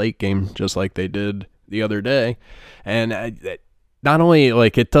have the late game just like they did the other day. And not only,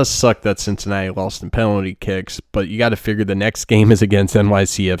 it does suck that Cincinnati lost in penalty kicks, but you got to figure the next game is against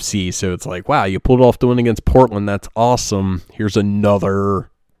NYCFC, so it's wow, you pulled off the win against Portland, that's awesome. Here's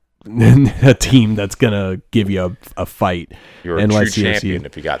another a team that's gonna give you a fight. You're a true champion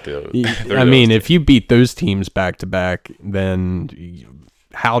if you got those. I mean, if you beat those teams back to back, then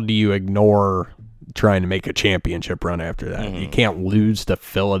how do you ignore trying to make a championship run after that? Mm-hmm. You can't lose to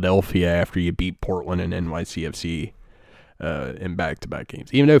Philadelphia after you beat Portland and NYCFC in back to back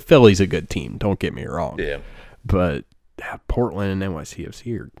games. Even though Philly's a good team, don't get me wrong. Yeah, but Portland and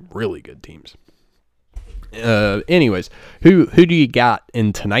NYCFC are really good teams. Anyways, who do you got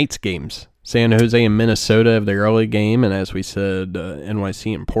in tonight's games? San Jose and Minnesota have the early game, and as we said,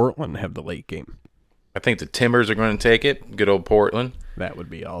 NYC and Portland have the late game. I think the Timbers are going to take it. Good old Portland. That would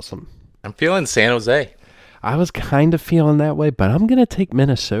be awesome. I'm feeling San Jose. I was kind of feeling that way, but I'm going to take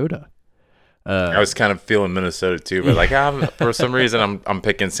Minnesota. I was kind of feeling Minnesota too, but for some reason I'm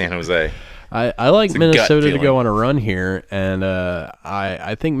picking San Jose. I like Minnesota to go on a run here, and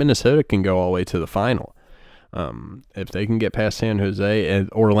I think Minnesota can go all the way to the final. If they can get past San Jose, and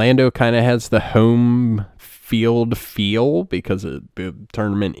Orlando kind of has the home field feel because the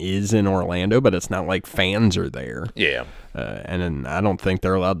tournament is in Orlando, but it's not like fans are there. Yeah. And then I don't think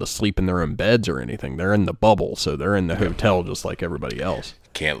they're allowed to sleep in their own beds or anything. They're in the bubble, so they're in the hotel just like everybody else.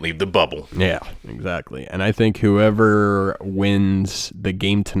 Can't leave the bubble. Yeah, exactly. And I think whoever wins the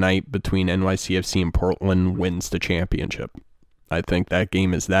game tonight between NYCFC and Portland wins the championship. I think that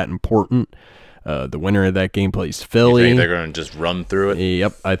game is that important. The winner of that game plays Philly. You think they're going to just run through it?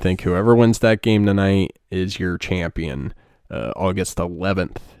 Yep. I think whoever wins that game tonight is your champion. August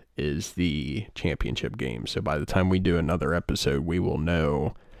 11th is the championship game. So by the time we do another episode, we will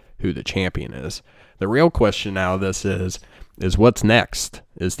know who the champion is. The real question now of this is what's next?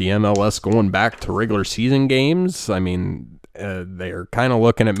 Is the MLS going back to regular season games? I mean, they're kind of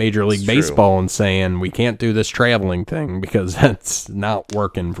looking at Major League Baseball and saying we can't do this traveling thing because that's not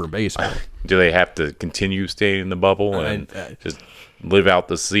working for baseball. Do they have to continue staying in the bubble and just live out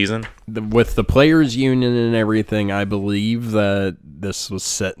the season? With the players' union and everything, I believe that this was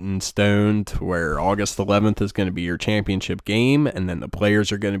set in stone to where August 11th is going to be your championship game, and then the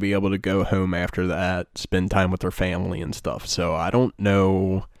players are going to be able to go home after that, spend time with their family and stuff. So I don't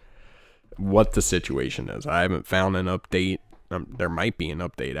know what the situation is. I haven't found an update. There might be an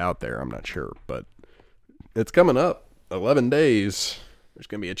update out there. I'm not sure, but it's coming up. 11 days. There's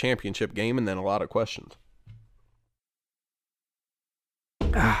going to be a championship game and then a lot of questions.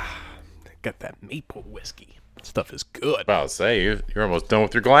 got that maple whiskey. Stuff is good. About to say, you're almost done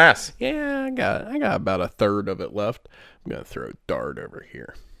with your glass. Yeah, I got about a third of it left. I'm going to throw a dart over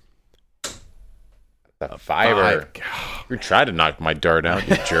here. A fiver. You tried to knock my dart out,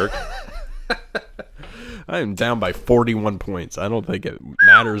 you jerk. I am down by 41 points. I don't think it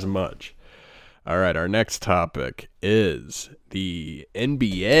matters much. All right, our next topic is the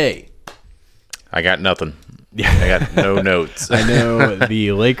NBA. I got nothing. I got no notes. I know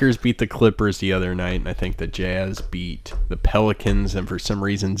the Lakers beat the Clippers the other night, and I think the Jazz beat the Pelicans, and for some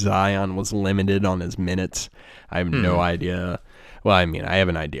reason Zion was limited on his minutes. I have no idea. Well, I mean, I have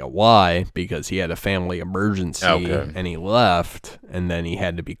an idea why, because he had a family emergency and he left, and then he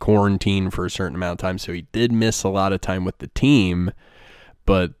had to be quarantined for a certain amount of time, so he did miss a lot of time with the team,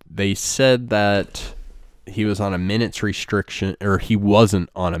 but they said that he was on a minutes restriction, or he wasn't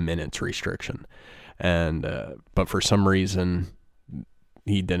on a minutes restriction, and but for some reason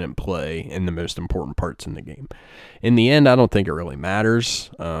he didn't play in the most important parts in the game. In the end, I don't think it really matters.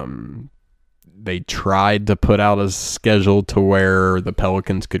 They tried to put out a schedule to where the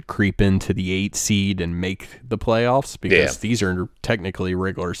Pelicans could creep into the 8 seed and make the playoffs, because these are technically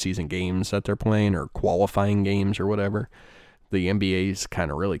regular season games that they're playing, or qualifying games or whatever. The NBA is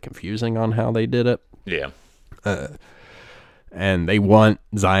kind of really confusing on how they did it. Yeah. And they want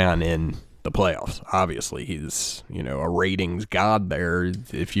Zion in the playoffs. Obviously, he's, a ratings god there.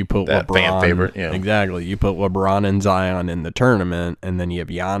 If you put that LeBron, fan favorite, exactly, you put LeBron and Zion in the tournament, and then you have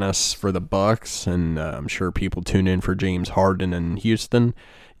Giannis for the Bucks, and I'm sure people tune in for James Harden in Houston.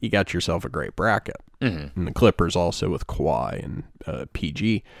 You got yourself a great bracket. Mm-hmm. And the Clippers also with Kawhi and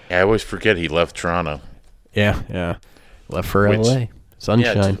PG. Yeah, I always forget he left Toronto. Yeah, left for LA.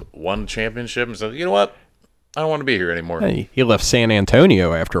 Sunshine. Yeah, won the championship and said, you know what? I don't want to be here anymore. Hey, he left San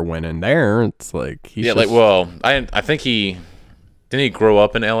Antonio after winning there. It's like I think didn't he grow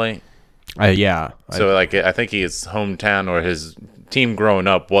up in LA? Yeah. So I think his hometown or his team growing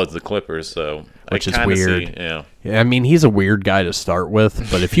up was the Clippers. So which is weird. Yeah, I mean, he's a weird guy to start with,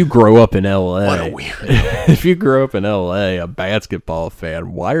 but if you grow up in LA, what a weird. If you grow up in LA, a basketball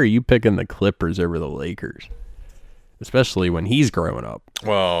fan, why are you picking the Clippers over the Lakers? Especially when he's growing up.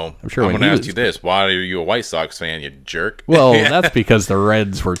 Well, I'm sure I'm going to ask you this. Why are you a White Sox fan, you jerk? Well, that's because the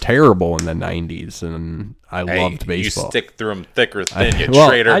Reds were terrible in the 90s, and I loved baseball. You stick through them thick or thin,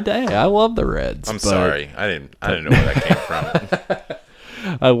 traitor. I love the Reds. I'm sorry. I didn't know where that came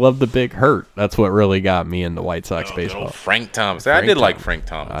from. I love the Big Hurt. That's what really got me into White Sox baseball. Frank Thomas. I did like Frank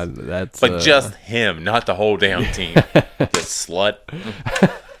Thomas. But just him, not the whole damn team. The slut.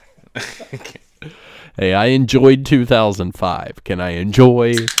 Hey, I enjoyed 2005. Can I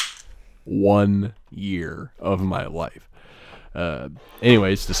enjoy 1 year of my life?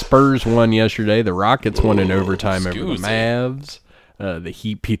 Anyways, the Spurs won yesterday. The Rockets won in overtime over the Mavs. The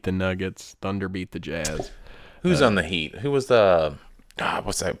Heat beat the Nuggets. Thunder beat the Jazz. Who's on the Heat? Who was the...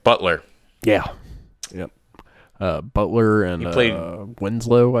 what's that? Butler. Yeah. Yep. Butler and he played,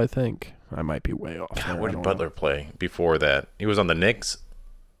 Winslow, I think. I might be way off. Where did Butler play before that? He was on the Knicks?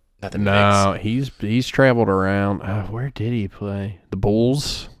 No, he's traveled around. Where did he play? The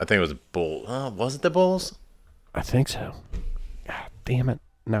Bulls? I think it was Bulls. Was it the Bulls? I think so. God damn it.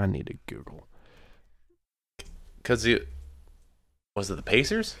 Now I need to Google. Was it the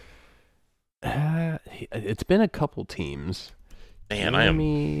Pacers? It's been a couple teams.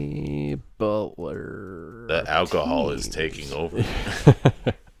 Man, Butler. The alcohol is taking over.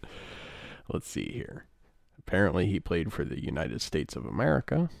 Let's see here. Apparently he played for the United States of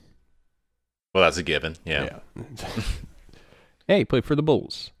America. Well, that's a given. Yeah. Hey, he played for the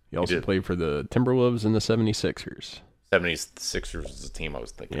Bulls. He also played for the Timberwolves and the 76ers. 76ers was the team I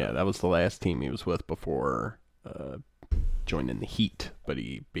was thinking of. Yeah, that was the last team he was with before joining the Heat, but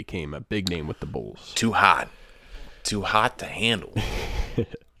he became a big name with the Bulls. Too hot to handle.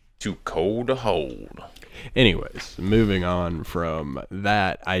 Too cold to hold. Anyways, moving on from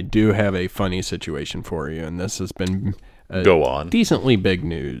that, I do have a funny situation for you, and this has been Go on. Decently big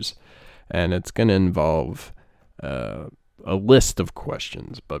news, and it's going to involve a list of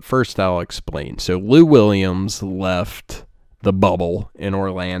questions. But first, I'll explain. So Lou Williams left the bubble in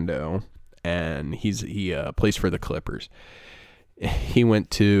Orlando, and he plays for the Clippers. He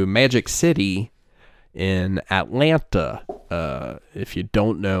went to Magic City in Atlanta. If you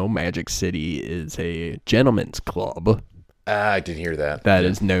don't know, Magic City is a gentleman's club. I did hear that. That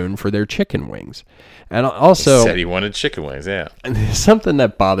is known for their chicken wings. And also... He said he wanted chicken wings, yeah. Something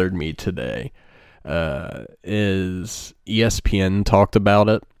that bothered me today is ESPN talked about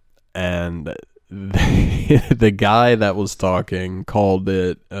it, and the guy that was talking called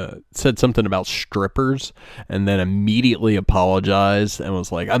it, said something about strippers, and then immediately apologized and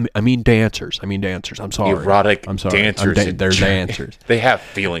was like, I mean dancers. I'm sorry. Erotic I'm sorry. dancers. They're dancers. They have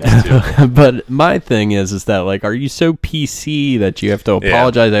feelings too. But my thing is that, like, are you so PC that you have to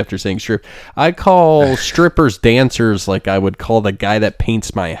apologize after saying strip? I call strippers dancers like I would call the guy that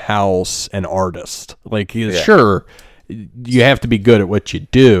paints my house an artist. Like, sure, you have to be good at what you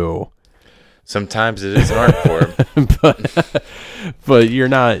do. Sometimes it is an art form, but you're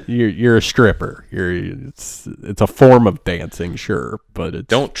not. You're a stripper. It's a form of dancing, sure, but it's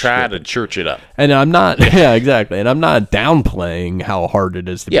don't try to church it up. And I'm not. Yeah, exactly. And I'm not downplaying how hard it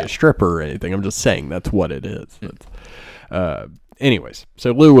is to be a stripper or anything. I'm just saying that's what it is. Anyways,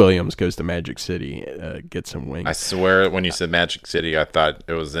 so Lou Williams goes to Magic City, gets some wings. I swear, when you said Magic City, I thought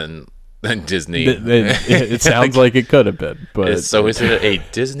it was in Disney. It sounds like it could have been, but so is it a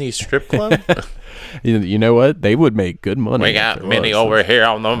Disney strip club? You know what? They would make good money. We got Minnie over here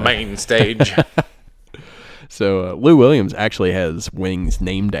on the main stage. So Lou Williams actually has wings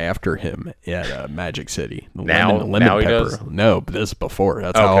named after him at Magic City. Lemon he pepper. does? No, but this is before.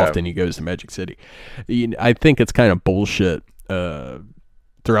 That's how often he goes to Magic City. I think it's kind of bullshit.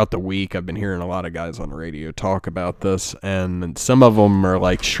 Throughout the week, I've been hearing a lot of guys on the radio talk about this, and some of them are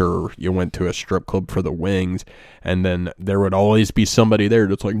like, sure, you went to a strip club for the wings, and then there would always be somebody there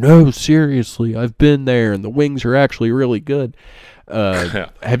that's like, no, seriously, I've been there, and the wings are actually really good.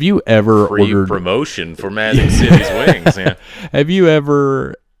 Have you ever ordered promotion for Magic City's wings? Yeah. Have you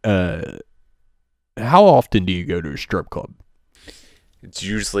ever? How often do you go to a strip club? It's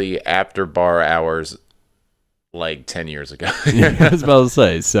usually after bar hours. Like 10 years ago. I was about to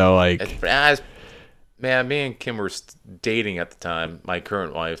say, so like... Man, me and Kim were dating at the time, my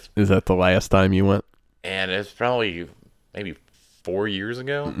current wife. Is that the last time you went? And it's probably maybe 4 years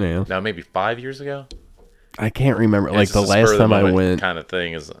ago. Yeah. No, maybe 5 years ago. I can't remember. Like the last time I went... kind of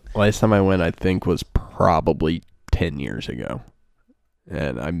thing is... Last time I went, I think, was probably 10 years ago.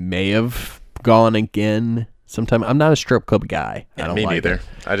 And I may have gone again sometime. I'm not a strip club guy. Yeah, I don't me like neither.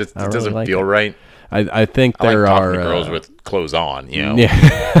 It. It doesn't really feel right. I think there I like are talking to girls with clothes on, you know.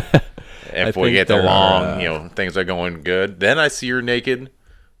 Yeah. If we get along, things are going good. Then I see her naked.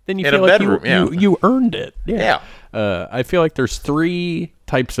 Then you in feel a like bedroom. you earned it. Yeah. I feel like there's 3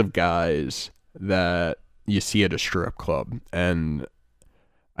 types of guys that you see at a strip club, and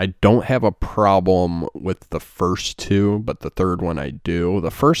I don't have a problem with the first 2, but the third one I do.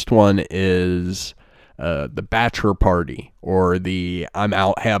 The first one is the bachelor party, or the I'm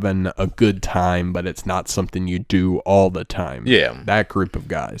out having a good time, but it's not something you do all the time. Yeah. That group of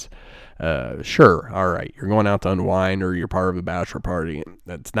guys. Sure, all right, you're going out to unwind, or you're part of a bachelor party.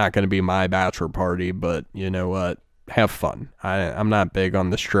 That's not going to be my bachelor party, but you know what? Have fun. I'm not big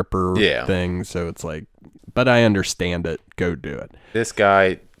on the stripper thing, so it's like, but I understand it. Go do it. This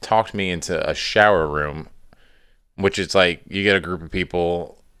guy talked me into a shower room, which is like, you get a group of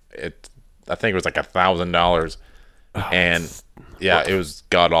people, I think it was like $1,000, and it was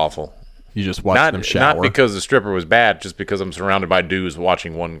god awful. You just watch them shower. Not because the stripper was bad, just because I'm surrounded by dudes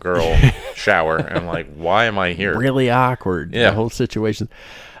watching one girl shower, and I'm like, why am I here? Really awkward. Yeah, the whole situation.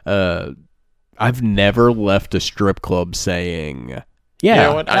 I've never left a strip club saying, "Yeah, you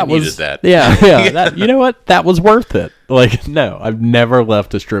know what? I needed that." Yeah. You know what? That was worth it. Like, no, I've never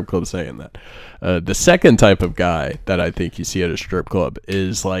left a strip club saying that. The second type of guy that I think you see at a strip club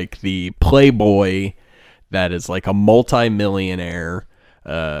is like the playboy that is like a multi-millionaire.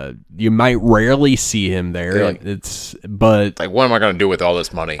 You might rarely see him there. But like, what am I going to do with all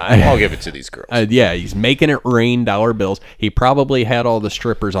this money? I'll give it to these girls. He's making it rain dollar bills. He probably had all the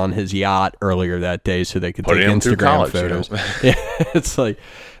strippers on his yacht earlier that day so they could take Instagram photos. Yeah, it's like,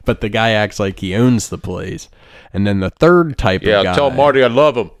 but the guy acts like he owns the place. And then the third type of guy. Yeah, tell Marty I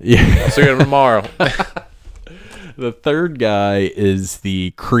love him. Yeah. I'll see him tomorrow. The third guy is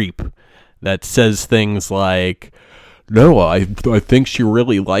the creep that says things like, no, I think she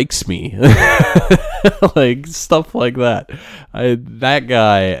really likes me. Like, stuff like that. That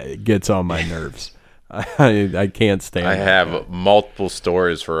guy gets on my nerves. I can't stand it. I have multiple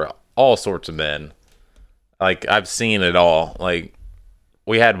stories for all sorts of men. Like, I've seen it all. Like,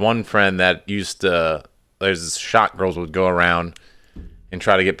 we had one friend that used to... There's this shot girls would go around and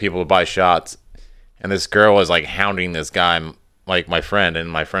try to get people to buy shots. And this girl was, like, hounding this guy... like my friend, and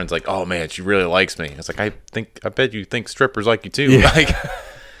my friend's like, oh man, she really likes me. It's like, I bet you think strippers like you too. Yeah.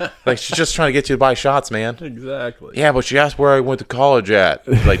 Like she's just trying to get you to buy shots, man. Exactly. Yeah, but she asked where I went to college at.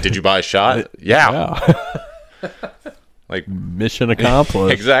 Like, did you buy a shot? Yeah. Like, mission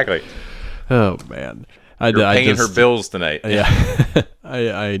accomplished. Exactly. Oh man. You're paying her bills tonight. Yeah.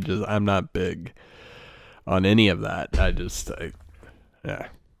 I'm not big on any of that. Yeah,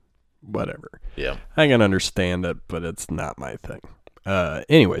 whatever. Yeah. I can understand it, but it's not my thing.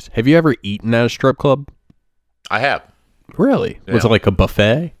 Anyways, have you ever eaten at a strip club? I have. Really? Yeah. Was it like a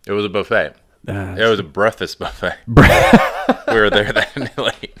buffet? It was a buffet. It was a breakfast buffet. We were there that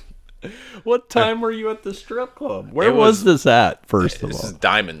late. What time were you at the strip club? Where was this at, first of all? This is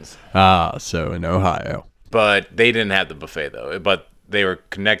Diamonds. Ah, so in Ohio. But they didn't have the buffet, though. But they were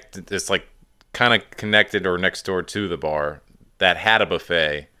connected. It's like kind of connected or next door to the bar that had a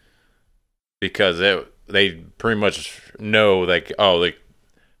buffet because they pretty much know, like,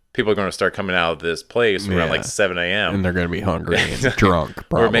 people are going to start coming out of this place around like 7 a.m. And they're going to be hungry and drunk,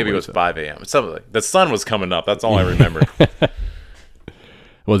 probably. Or maybe it was 5 a.m. Something like the sun was coming up. That's all I remember.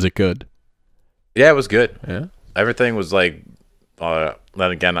 Was it good? Yeah, it was good. Yeah. Everything was like, then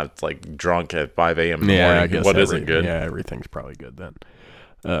again, I was like drunk at 5 a.m. in the morning. I guess isn't good? Yeah, everything's probably good then.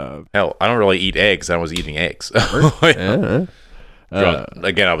 Hell, I don't really eat eggs. I was eating eggs. Yeah.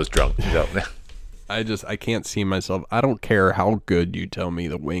 Again, I was drunk. So. I can't see myself. I don't care how good you tell me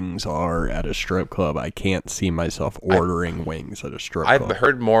the wings are at a strip club. I can't see myself ordering wings at a strip club. I've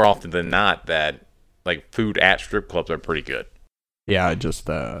heard more often than not that like food at strip clubs are pretty good. Yeah, just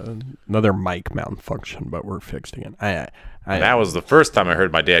another mic malfunction, but we're fixed again. That was the first time I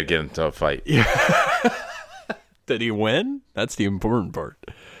heard my dad get into a fight. Yeah. Did he win? That's the important part.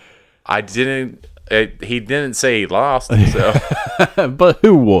 I didn't. He didn't say he lost, so. But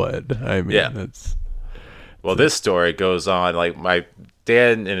who would? I mean, yeah. Well, this story goes on, like, my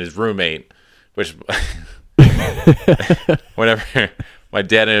dad and his roommate, which, whenever my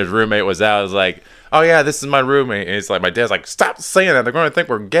dad and his roommate was out, I was like, oh, yeah, this is my roommate. And it's like, my dad's like, stop saying that. They're going to think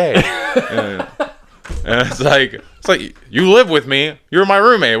we're gay. and it's like, you live with me. You're my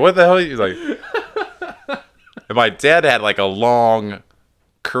roommate. What the hell? He's like, and my dad had, like, a long,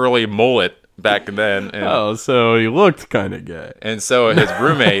 curly mullet back then. And, so he looked kind of gay. And so his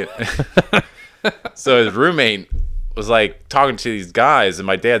roommate... his roommate was like talking to these guys, and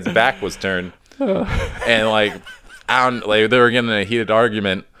my dad's back was turned, and like they were getting in a heated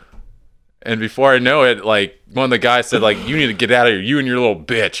argument. And before I know it, like one of the guys said, like, "You need to get out of here, you and your little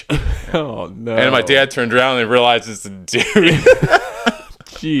bitch." Oh no! And my dad turned around and realized it's a dude.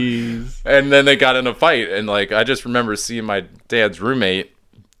 Jeez. And then they got in a fight, and like I just remember seeing my dad's roommate,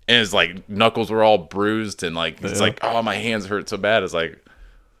 and his like knuckles were all bruised, and like it's like, oh, my hands hurt so bad. It's like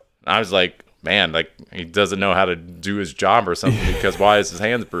I was like, man, like he doesn't know how to do his job or something, because why is his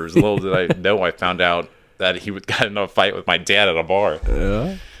hands bruised? Little did I know, I found out that he got in a fight with my dad at a bar.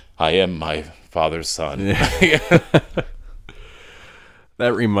 Yeah. I am my father's son. Yeah.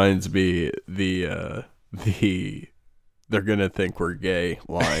 That reminds me, the they're gonna think we're gay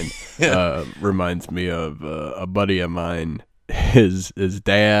line reminds me of a buddy of mine. His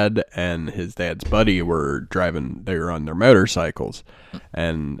dad and his dad's buddy were driving. They were on their motorcycles,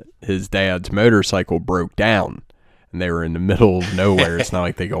 and his dad's motorcycle broke down, and they were in the middle of nowhere. It's not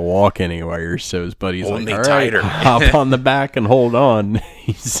like they could walk anywhere. So his buddy's Hold like, "All right, tighter. hop on the back and hold on."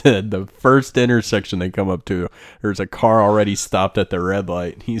 He said the first intersection they come up to, there's a car already stopped at the red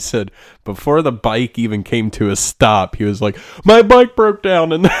light. He said before the bike even came to a stop, he was like, "My bike broke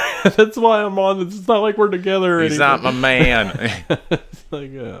down, and that's why I'm on. It's not like we're together or He's anything." not my man.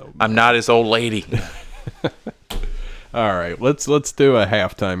 Like, I'm not his old lady. all right, let's do a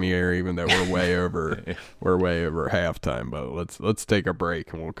halftime here, even though we're way over halftime. But let's take a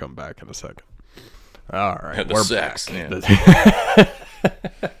break and we'll come back in a second. All right, we're back. Yeah.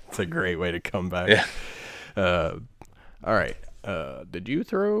 It's a great way to come back. Yeah. All right. Did you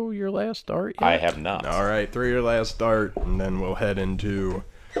throw your last dart yet? I have not. All right, throw your last dart, and then we'll head into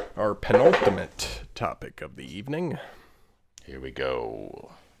our penultimate topic of the evening. Here we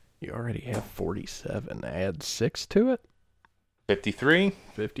go. You already have 47. Add 6 to it. 53.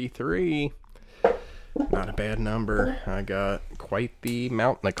 53. Not a bad number. I got quite the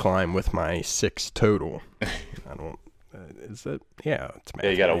mountain to climb with my 6 total. I don't... is it? Yeah, it's Yeah,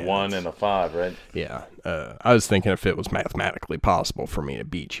 you got a 1 and a 5, right? Yeah. I was thinking if it was mathematically possible for me to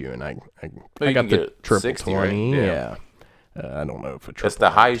beat you, and I you got can the get triple 60, 20. right? Yeah. I don't know if a triple. That's the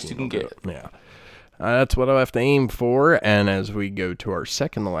highest 19 you can will get. do it. Yeah. That's what I'll have to aim for. And as we go to our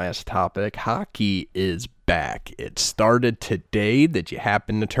second to last topic, hockey is back. It started today. Did you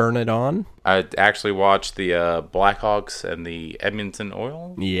happen to turn it on? I actually watched the Blackhawks and the Edmonton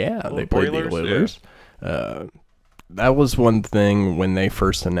Oil. Yeah, they Oilers? played the Oilers. Yeah. That was one thing when they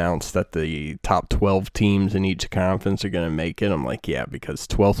first announced that the top 12 teams in each conference are going to make it. I'm like, yeah, because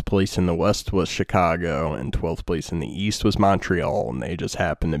 12th place in the West was Chicago and 12th place in the East was Montreal, and they just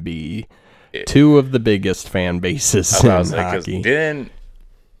happened to be two of the biggest fan bases in hockey. Didn't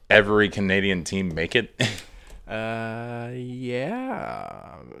every Canadian team make it?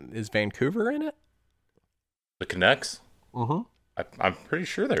 Yeah. Is Vancouver in it? The Canucks? Mm-hmm. I'm pretty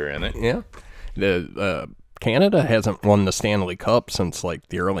sure they're in it. Yeah. The Canada hasn't won the Stanley Cup since like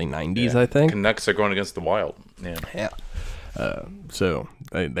the early 90s, I think. Canucks are going against the Wild. Yeah. So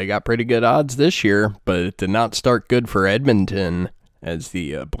they got pretty good odds this year, but it did not start good for Edmonton as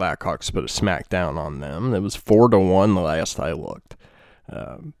the Blackhawks put a smackdown on them. It was 4-1 the last I looked.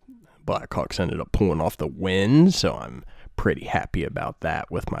 Blackhawks ended up pulling off the win, so I'm pretty happy about that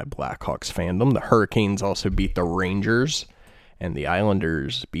with my Blackhawks fandom. The Hurricanes also beat the Rangers, and the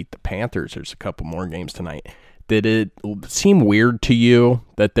Islanders beat the Panthers. There's a couple more games tonight. Did it seem weird to you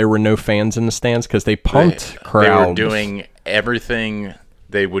that there were no fans in the stands? Because they pumped crowds. They were doing everything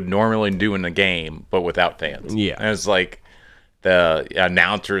they would normally do in a game, but without fans. Yeah. And it was like the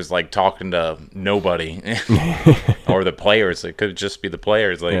announcers like talking to nobody or the players. It could just be the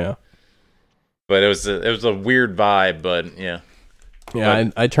players. Like, yeah. But it was a weird vibe, but yeah. Yeah,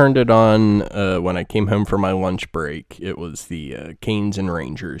 I turned it on when I came home for my lunch break. It was the Canes and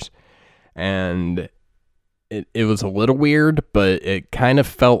Rangers. And it was a little weird, but it kind of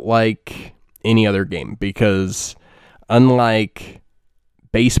felt like any other game because unlike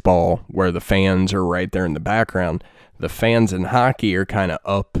baseball, where the fans are right there in the background, the fans in hockey are kind of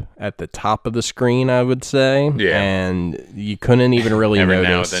up at the top of the screen, I would say. Yeah. And you couldn't even really Every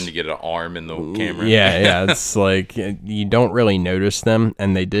notice. now and then you get an arm in the camera. Yeah. It's like you don't really notice them.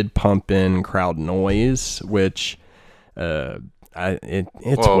 And they did pump in crowd noise, which it's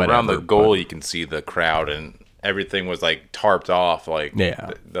whatever. Around the goal, you can see the crowd, and everything was like tarped off. Like, yeah.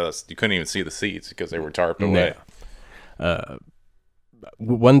 You couldn't even see the seats because they were tarped away.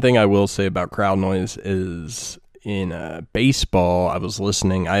 One thing I will say about crowd noise is in baseball, I was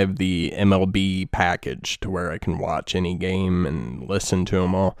listening. I have the MLB package to where I can watch any game and listen to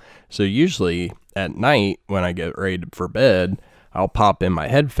them all. So usually at night when I get ready for bed, I'll pop in my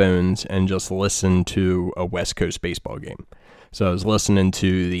headphones and just listen to a West Coast baseball game. So I was listening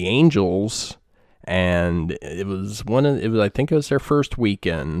to the Angels, and I think it was their first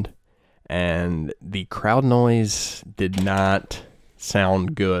weekend, and the crowd noise did not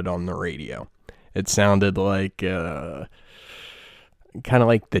sound good on the radio. It sounded like kind of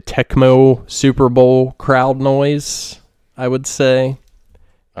like the Tecmo Super Bowl crowd noise, I would say.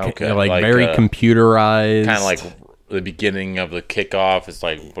 Okay. Like very computerized. Kind of like the beginning of the kickoff. It's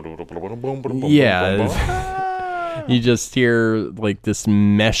like... Yeah. You just hear like this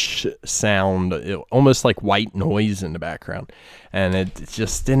mesh sound, almost like white noise in the background. And it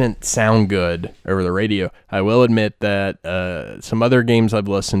just didn't sound good over the radio. I will admit that some other games I've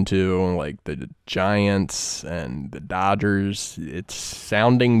listened to, like the Giants and the Dodgers, it's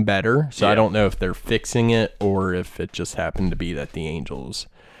sounding better. So yeah. I don't know if they're fixing it or if it just happened to be that the Angels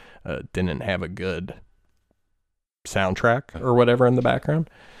didn't have a good soundtrack or whatever in the background.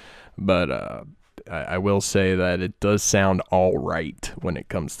 But I will say that it does sound all right when it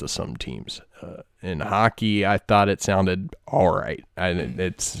comes to some teams. In hockey, I thought it sounded all right.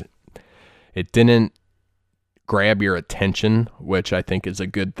 It didn't grab your attention, which I think is a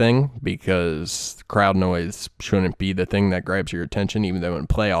good thing because crowd noise shouldn't be the thing that grabs your attention, even though in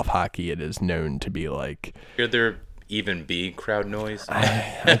playoff hockey it is known to be like... Could there even be crowd noise?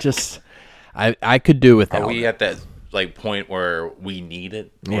 I could do without it. Are we at that like point where we need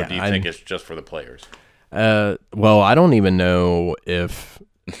it? Or do you think it's just for the players? Well, I don't even know if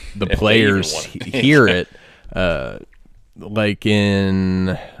the players hear it. Like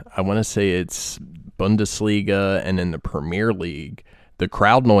in, I want to say it's Bundesliga and in the Premier League, the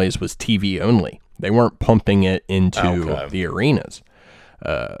crowd noise was TV only. They weren't pumping it into the arenas.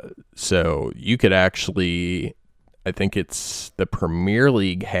 So you could actually, I think it's the Premier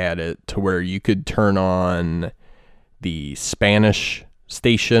League had it to where you could turn on the Spanish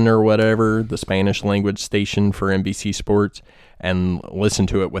station or whatever, the Spanish language station for NBC Sports, and listen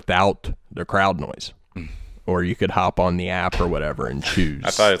to it without the crowd noise. Or you could hop on the app or whatever and choose. I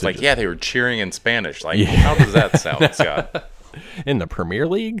thought it was like, they were cheering in Spanish. Like, how does that sound, Scott? In the Premier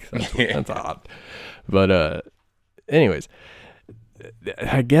League? That's odd. But anyways,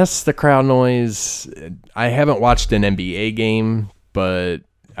 I guess the crowd noise, I haven't watched an NBA game, but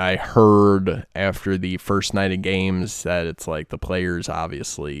I heard after the first night of games that it's like the players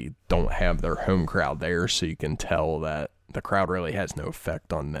obviously don't have their home crowd there, so you can tell that the crowd really has no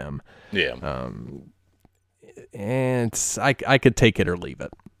effect on them. Yeah. And I could take it or leave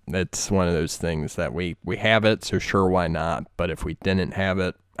it. It's one of those things that we have it, so sure, why not? But if we didn't have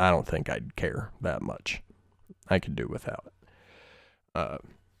it, I don't think I'd care that much. I could do without it.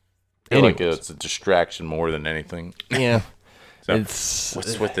 feel like it's a distraction more than anything. Yeah. So,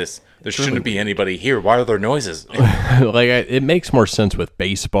 what's with this? There shouldn't be anybody here. Why are there noises? It makes more sense with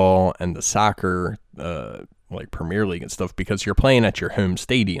baseball and the soccer, like Premier League and stuff, because you're playing at your home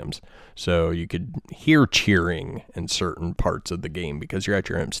stadiums. So you could hear cheering in certain parts of the game because you're at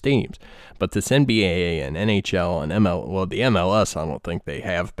your home stadiums. But this NBA and NHL and the MLS, I don't think they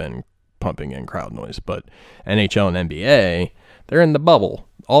have been pumping in crowd noise. But NHL and NBA, they're in the bubble.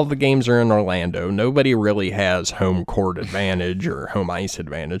 All the games are in Orlando. Nobody really has home court advantage or home ice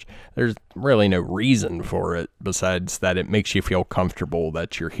advantage. There's really no reason for it besides that it makes you feel comfortable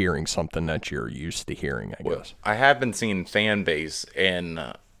that you're hearing something that you're used to hearing, I guess. I have been seeing fan base in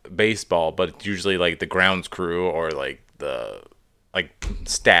baseball, but it's usually like the grounds crew or like the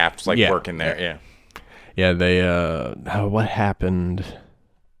staffs working there. Yeah, they what happened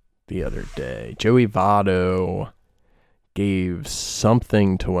the other day? Joey Votto gave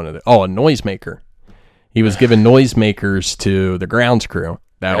something to one of the a noisemaker. He was giving noisemakers to the grounds crew.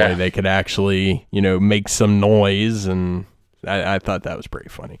 That way they could actually, make some noise, and I thought that was pretty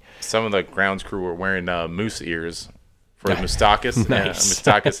funny. Some of the grounds crew were wearing moose ears for Moustakis. Nice.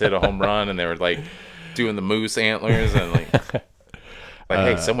 Moustakis hit a home run, and they were like doing the moose antlers and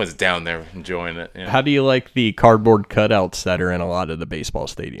hey, someone's down there enjoying it. Yeah. How do you like the cardboard cutouts that are in a lot of the baseball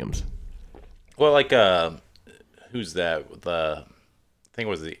stadiums? Well, who's that? I think it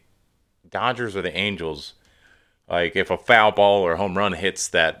was the Dodgers or the Angels. Like, if a foul ball or a home run hits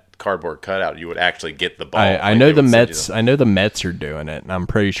that cardboard cutout, you would actually get the ball. I know the Mets. I know the Mets are doing it, and I'm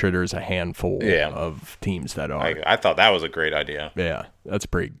pretty sure there's a handful of teams that are. I thought that was a great idea. Yeah, that's a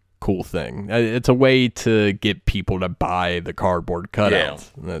pretty cool thing. It's a way to get people to buy the cardboard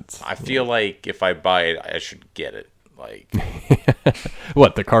cutouts. Yeah. I feel like if I buy it, I should get it. Like,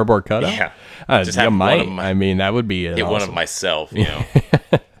 what, the cardboard cutout? Yeah, just have one of my, I mean, that would be get awesome. One of myself.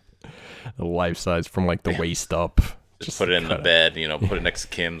 The life size from like the waist up. Just put it in the bed. Put it next to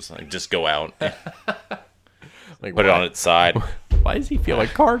Kim's. Just go out. Put it on its side. Why does he feel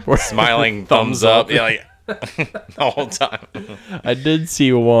like cardboard? Smiling thumbs up. Yeah, the whole time. I did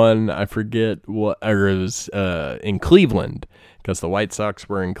see one. I forget what. Or it was in Cleveland. Because the White Sox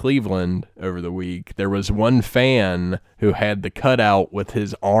were in Cleveland over the week. There was one fan who had the cutout with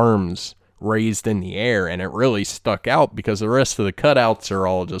his arms raised in the air, and it really stuck out because the rest of the cutouts are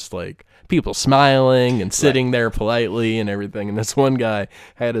all just like people smiling and sitting there politely and everything. And this one guy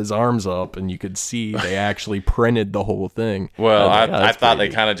had his arms up, and you could see they actually printed the whole thing. Well, I thought they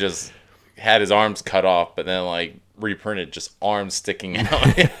kind of just had his arms cut off, but then reprinted just arms sticking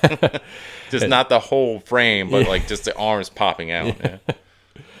out. Just not the whole frame, but just the arms popping out. Yeah.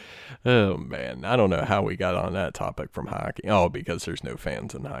 Oh man, I don't know how we got on that topic from hockey. Oh, because there's no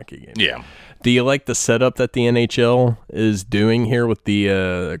fans in hockey games. Yeah. Do you like the setup that the NHL is doing here with the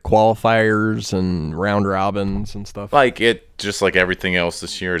qualifiers and round robins and stuff? Just like everything else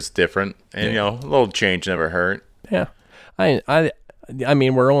this year, it's different, and a little change never hurt. Yeah, I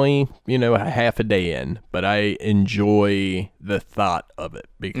mean, we're only, a half a day in, but I enjoy the thought of it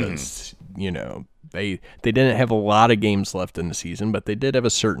because, they didn't have a lot of games left in the season, but they did have a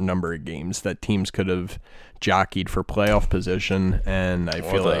certain number of games that teams could have jockeyed for playoff position, and I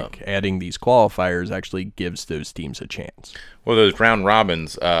feel like adding these qualifiers actually gives those teams a chance. Well, those round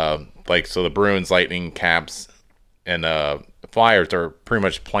robins, so the Bruins, Lightning, Caps, and Flyers are pretty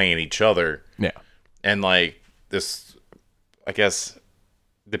much playing each other. Yeah. And, this, I guess,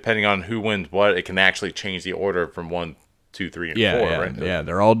 depending on who wins what, it can actually change the order from 1, 2, 3, and 4, right? Yeah,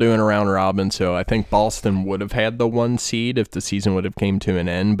 they're all doing a round robin, so I think Boston would have had the 1 seed if the season would have came to an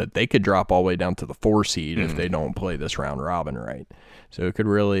end, but they could drop all the way down to the 4 seed if they don't play this round robin right. So it could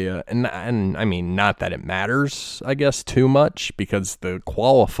really, and I mean, not that it matters, I guess, too much, because the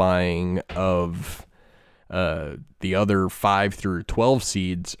qualifying of the other 5 through 12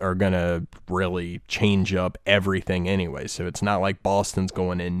 seeds are going to really change up everything anyway. So it's not like Boston's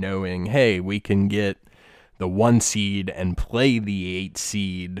going in knowing, hey, we can get the 1 seed and play the 8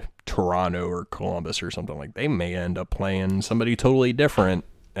 seed Toronto or Columbus or something. Like, they may end up playing somebody totally different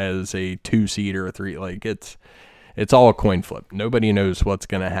as a 2 seed or a 3. Like, it's all a coin flip. Nobody knows what's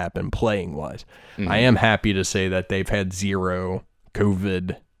going to happen playing wise. I am happy to say that they've had 0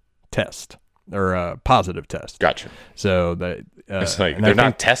 COVID test or positive test. Gotcha. So that it's they're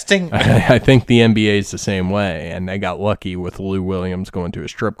not testing. I think the NBA is the same way, and they got lucky with Lou Williams going to a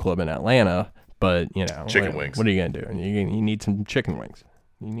strip club in Atlanta. But chicken wings. What are you gonna do? You need some chicken wings.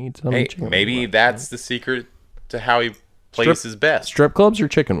 You need some. Hey, chicken maybe wings. that's the secret to how he plays his best. Strip clubs or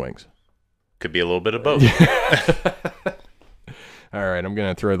chicken wings? Could be a little bit of both. All right, I'm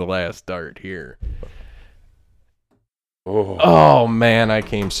gonna throw the last dart here. Oh, man, I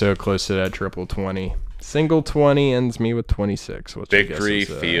came so close to that triple 20. Single 20 ends me with 26. Which Victory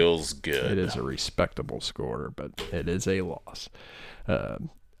feels good. It is a respectable score, but it is a loss.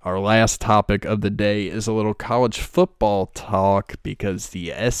 Our last topic of the day is a little college football talk because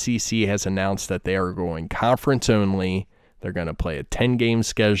the SEC has announced that they are going conference only. They're going to play a 10-game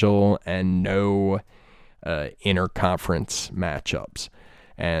schedule and no interconference matchups.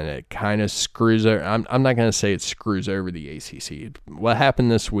 And it kind of screws over. I'm not going to say it screws over the ACC. What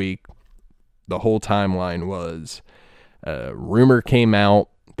happened this week, the whole timeline was rumor came out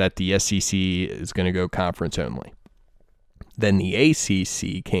that the SEC is going to go conference only. Then the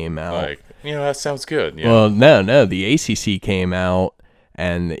ACC came out. That sounds good. Yeah. Well, no. The ACC came out,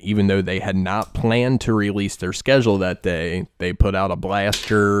 and even though they had not planned to release their schedule that day, they put out a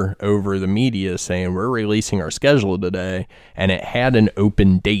blaster over the media saying, we're releasing our schedule today, and it had an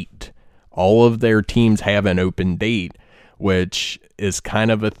open date. All of their teams have an open date, which is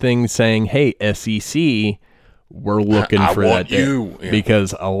kind of a thing saying, hey, SEC, we're looking for that day.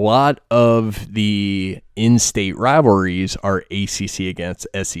 Because a lot of the in-state rivalries are ACC against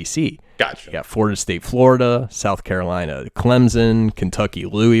SEC. Gotcha. You got Florida State, Florida, South Carolina, Clemson, Kentucky,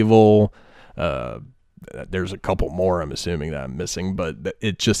 Louisville. There's a couple more I'm assuming that I'm missing, but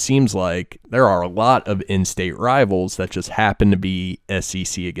it just seems like there are a lot of in-state rivals that just happen to be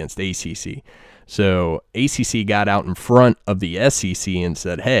SEC against ACC. So ACC got out in front of the SEC and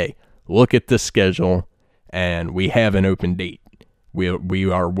said, hey, look at this schedule, and we have an open date. We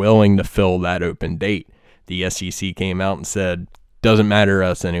are willing to fill that open date. The SEC came out and said, doesn't matter to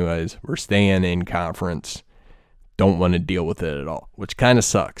us anyways. We're staying in conference. Don't want to deal with it at all, which kind of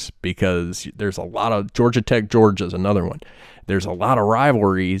sucks because there's a lot of Georgia Tech, Georgia's another one. There's a lot of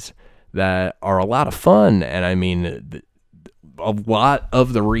rivalries that are a lot of fun. And I mean, a lot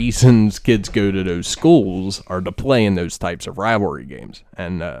of the reasons kids go to those schools are to play in those types of rivalry games.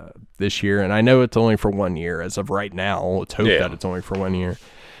 And this year, and I know it's only for 1 year as of right now. Let's hope that it's only for 1 year.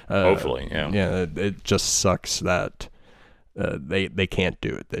 Hopefully, yeah. Yeah, it just sucks that they can't do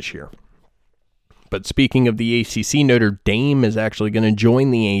it this year. But speaking of the ACC, Notre Dame is actually going to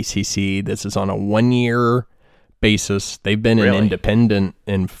join the ACC. This is on a 1-year basis. They've been an independent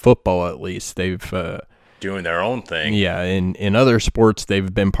in football, at least. They've doing their own thing. Yeah, in other sports,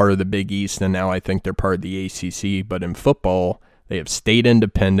 they've been part of the Big East, and now I think they're part of the ACC. But in football, they have stayed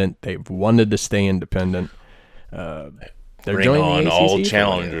independent. They've wanted to stay independent. They're Bring joining on the ACC all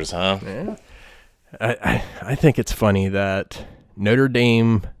challengers, huh? Yeah. I think it's funny that Notre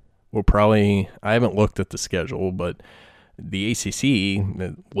Dame will probably – I haven't looked at the schedule, but the ACC,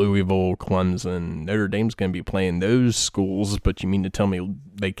 Louisville, Clemson, Notre Dame's going to be playing those schools, but you mean to tell me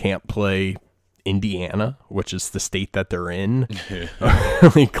they can't play Indiana, which is the state that they're in?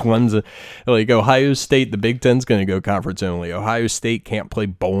 Like Clemson, like Ohio State, the Big Ten's going to go conference only. Ohio State can't play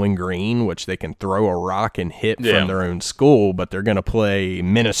Bowling Green, which they can throw a rock and hit from their own school, but they're going to play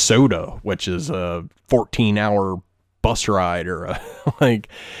Minnesota, which is a 14-hour bus ride or like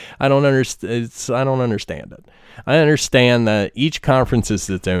I don't understand. I don't understand it. I understand that each conference is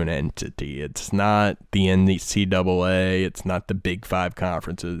its own entity. It's not the NCAA. It's not the Big Five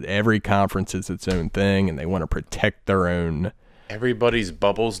conferences. Every conference is its own thing, and they want to protect their own. Everybody's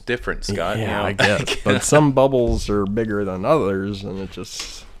bubble's different, Scott. Yeah, I guess. But some bubbles are bigger than others, and it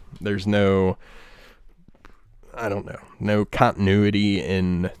just there's no. I don't know. No continuity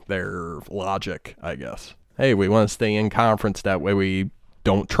in their logic, I guess. Hey, we want to stay in conference. That way we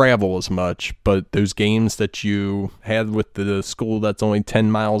don't travel as much. But those games that you had with the school that's only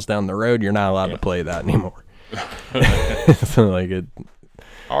 10 miles down the road, you're not allowed to play that anymore. So like it.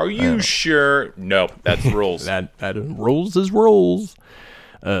 Are you sure? Nope, that's rules. that rules is rules.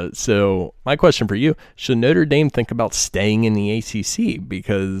 So my question for you, should Notre Dame think about staying in the ACC?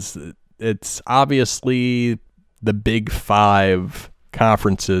 Because it's obviously the Big Five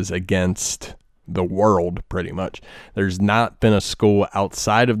conferences against the world, pretty much. There's not been a school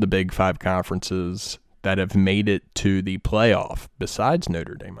outside of the Big Five conferences that have made it to the playoff besides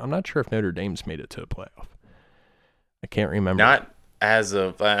Notre Dame. I'm not sure if Notre Dame's made it to the playoff. I can't remember. Not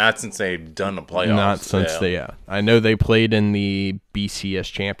since they've done the playoffs. Not since I know they played in the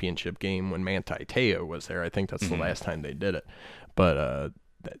BCS championship game when Manti Te'o was there. I think that's the last time they did it. But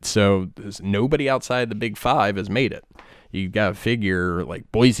so nobody outside the Big Five has made it. You got to figure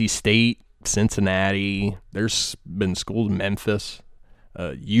like Boise State, Cincinnati, there's been schools, Memphis,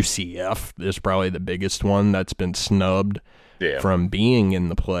 UCF is probably the biggest one that's been snubbed from being in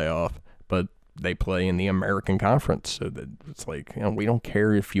the playoff. But they play in the American Conference, so that it's like, we don't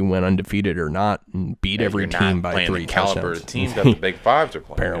care if you went undefeated or not and beat every team by 3 caliber touchdowns. Teams that the Big Fives are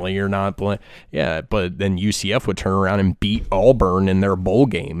playing. Apparently, you're not playing. Yeah, but then UCF would turn around and beat Auburn in their bowl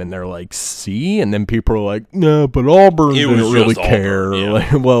game, and they're like, "See?" And then people are like, "No, but Auburn didn't really care." Auburn, yeah.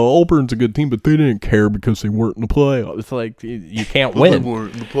 Like, well, Auburn's a good team, but they didn't care because they weren't in the playoffs. It's like you can't win. They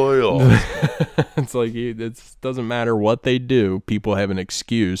weren't in the playoffs. It's like it doesn't matter what they do. People have an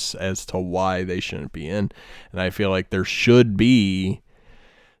excuse as to why they shouldn't be in, and I feel like there should be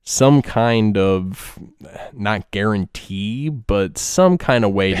some kind of, not guarantee, but some kind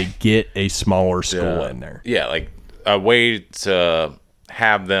of way to get a smaller school in there. Yeah, like a way to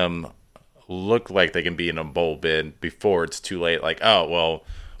have them look like they can be in a bowl bid before it's too late. Like, oh, well,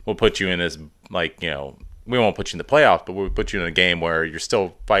 we'll put you in this, like, we won't put you in the playoffs, but we'll put you in a game where you're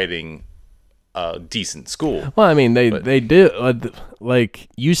still fighting a decent school. Well, I mean, they did, like,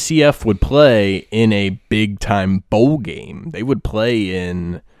 UCF would play in a big-time bowl game. They would play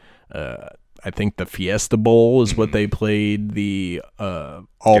in, I think the Fiesta Bowl is what they played, the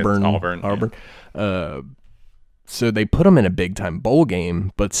Auburn. Yeah. So they put them in a big-time bowl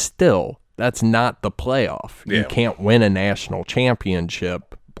game, but still, that's not the playoff. Yeah. You can't win a national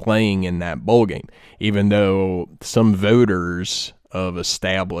championship playing in that bowl game, even though some voters of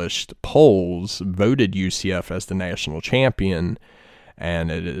established polls voted UCF as the national champion,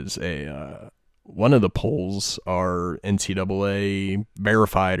 and it is one of the polls are NCAA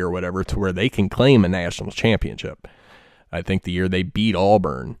verified or whatever to where they can claim a national championship. I think the year they beat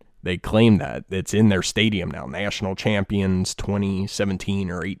Auburn, they claimed that. It's in their stadium now. National champions 2017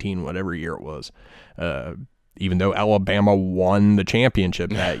 or 18, whatever year it was. Even though Alabama won the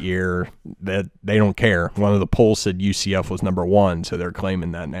championship that year, that they don't care. One of the polls said UCF was number 1, so they're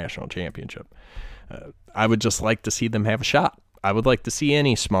claiming that national championship. I would just like to see them have a shot. I would like to see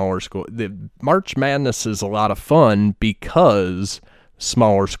any smaller school. The March Madness is a lot of fun because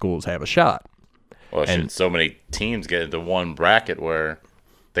smaller schools have a shot. Well, should so many teams get into one bracket where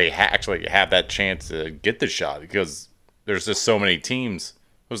they actually have that chance to get the shot, because there's just so many teams.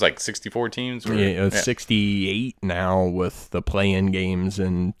 It was like 64 teams? Or, yeah, it's 68 now with the play-in games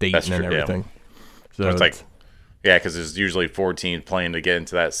and Dayton and everything. Yeah. So it's like, because there's usually 4 teams playing to get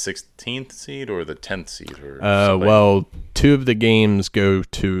into that 16th seed or the 10th seed. Well, 2 of the games go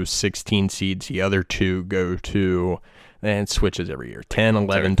to 16 seeds. The other 2 go to, and it switches every year, 10,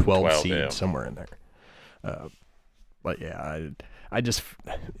 11, 12 seeds, somewhere in there. But yeah, I just,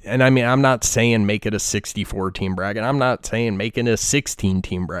 and I mean, I'm not saying make it a 64-team bracket. I'm not saying make it a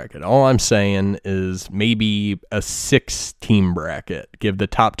 16-team bracket. All I'm saying is maybe a 6-team bracket. Give the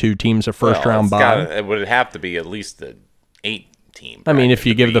top 2 teams a first-round bye. It would have to be at least an 8-team. I mean, if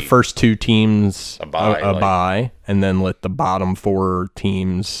you give the first 2 teams a bye, and then let the bottom 4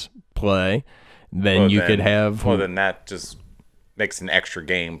 teams play, then could have. Well, then that just makes an extra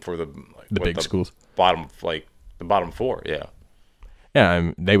game for the big schools. The bottom 4, yeah.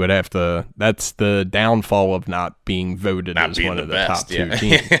 Yeah, they would have to. That's the downfall of not being voted as one of the top 2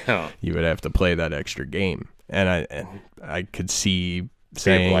 teams. Yeah. You would have to play that extra game, and I could see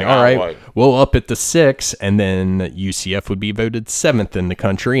saying, all right, we'll up it to 6, and then UCF would be voted 7th in the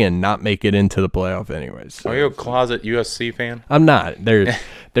country and not make it into the playoff anyways. So, are you a closet USC fan? I'm not. They're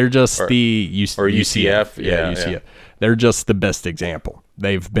just the UCF. Yeah, UCF. Yeah. They're just the best example.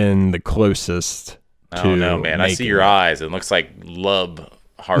 They've been the closest. Oh no, man! I see your eyes. It looks like love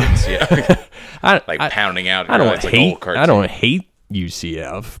hearts, pounding out. I don't hate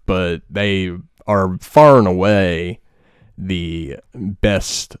UCF, but they are far and away the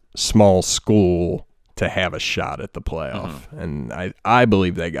best small school to have a shot at the playoff, and I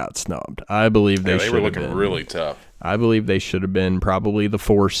believe they got snubbed. I believe they were looking really tough. I believe they should have been probably the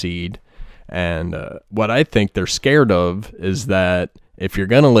 4 seed, and what I think they're scared of is that. If you're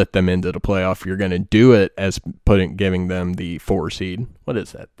going to let them into the playoff, you're going to do it as giving them the 4 seed. What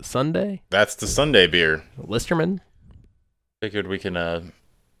is that? The Sunday? That's the Sunday beer. Listerman? Figured we can, end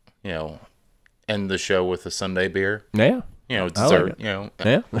the show with a Sunday beer. Yeah. Dessert. Yeah.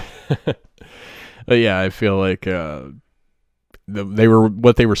 But yeah, I feel like they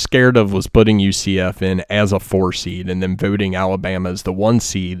were scared of was putting UCF in as a 4 seed and then voting Alabama as the 1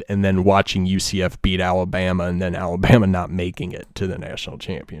 seed and then watching UCF beat Alabama and then Alabama not making it to the national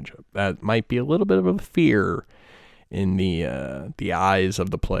championship. That might be a little bit of a fear in the eyes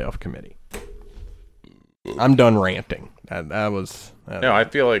of the playoff committee. I'm done ranting. I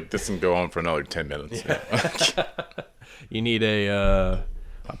feel like this can go on for another 10 minutes. Yeah. You need a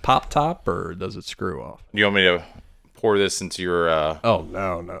pop top, or does it screw off? You want me to pour this into your Oh,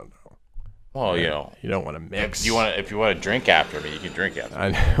 no. Well, you know, you don't want to mix. If you want to drink after me, you can drink after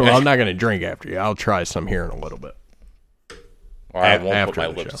me. Well, I'm not going to drink after you. I'll try some here in a little bit. Or I won't put my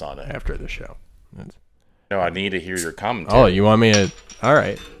lips on it after the show. No, I need to hear your commentary. Oh, you want me to? All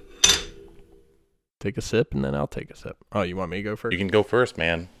right. Take a sip, and then I'll take a sip. Oh, you want me to go first? You can go first,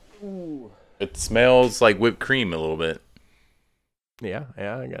 man. Ooh. It smells like whipped cream a little bit. Yeah,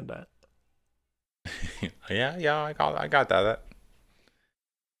 I got that. yeah, I got that.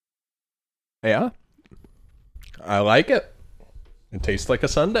 Yeah, I like it. It tastes like a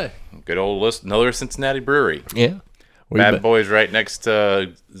sundae. Good old list. Another Cincinnati brewery. Yeah. Bad Boys right next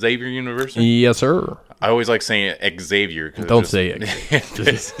to Xavier University. Yes, sir. I always like saying Xavier. Don't say it.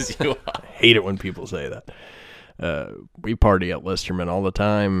 Pisses you off. I hate it when people say that. We party at Listerman all the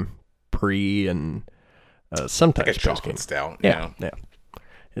time, pre and sometimes like a chocolate stout. Yeah.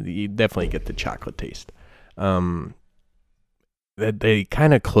 You definitely get the chocolate taste. They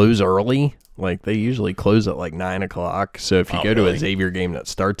kind of close early. Like, they usually close at like 9 o'clock. So if you go to a Xavier game that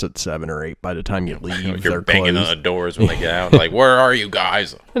starts at 7 or 8, by the time you leave, you're they're banging closed. on the doors when they get out. Like, where are you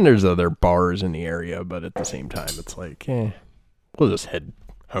guys? And there's other bars in the area, but at the same time, it's like, we'll just head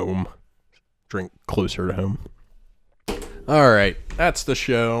home, drink closer to home. All right, that's the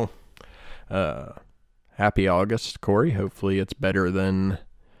show. Happy August, Corey. Hopefully it's better than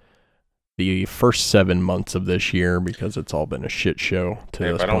the first 7 months of this year, because it's all been a shit show to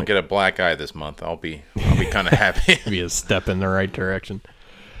this If I don't get a black eye this month, I'll be kind of happy. Be a step in the right direction.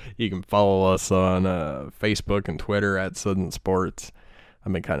 You can follow us on Facebook and Twitter at Sudden Sports.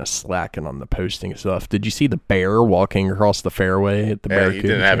 I've been kind of slacking on the posting stuff. Did you see the bear walking across the fairway at the Barracuda? He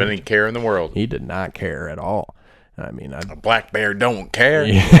didn't have any care in the world. He did not care at all. I mean, a black bear don't care.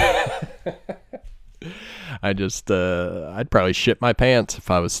 Yeah. I'd probably shit my pants if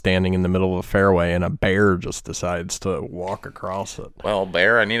I was standing in the middle of a fairway and a bear just decides to walk across it. Well,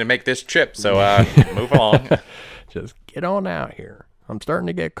 bear, I need to make this trip, so move along. Just get on out here. I'm starting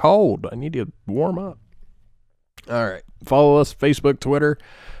to get cold. I need to warm up. All right. Follow us, Facebook, Twitter,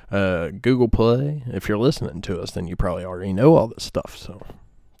 Google Play. If you're listening to us, then you probably already know all this stuff, so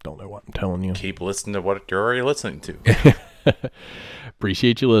don't know what I'm telling you. Keep listening to what you're already listening to.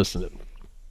 Appreciate you listening.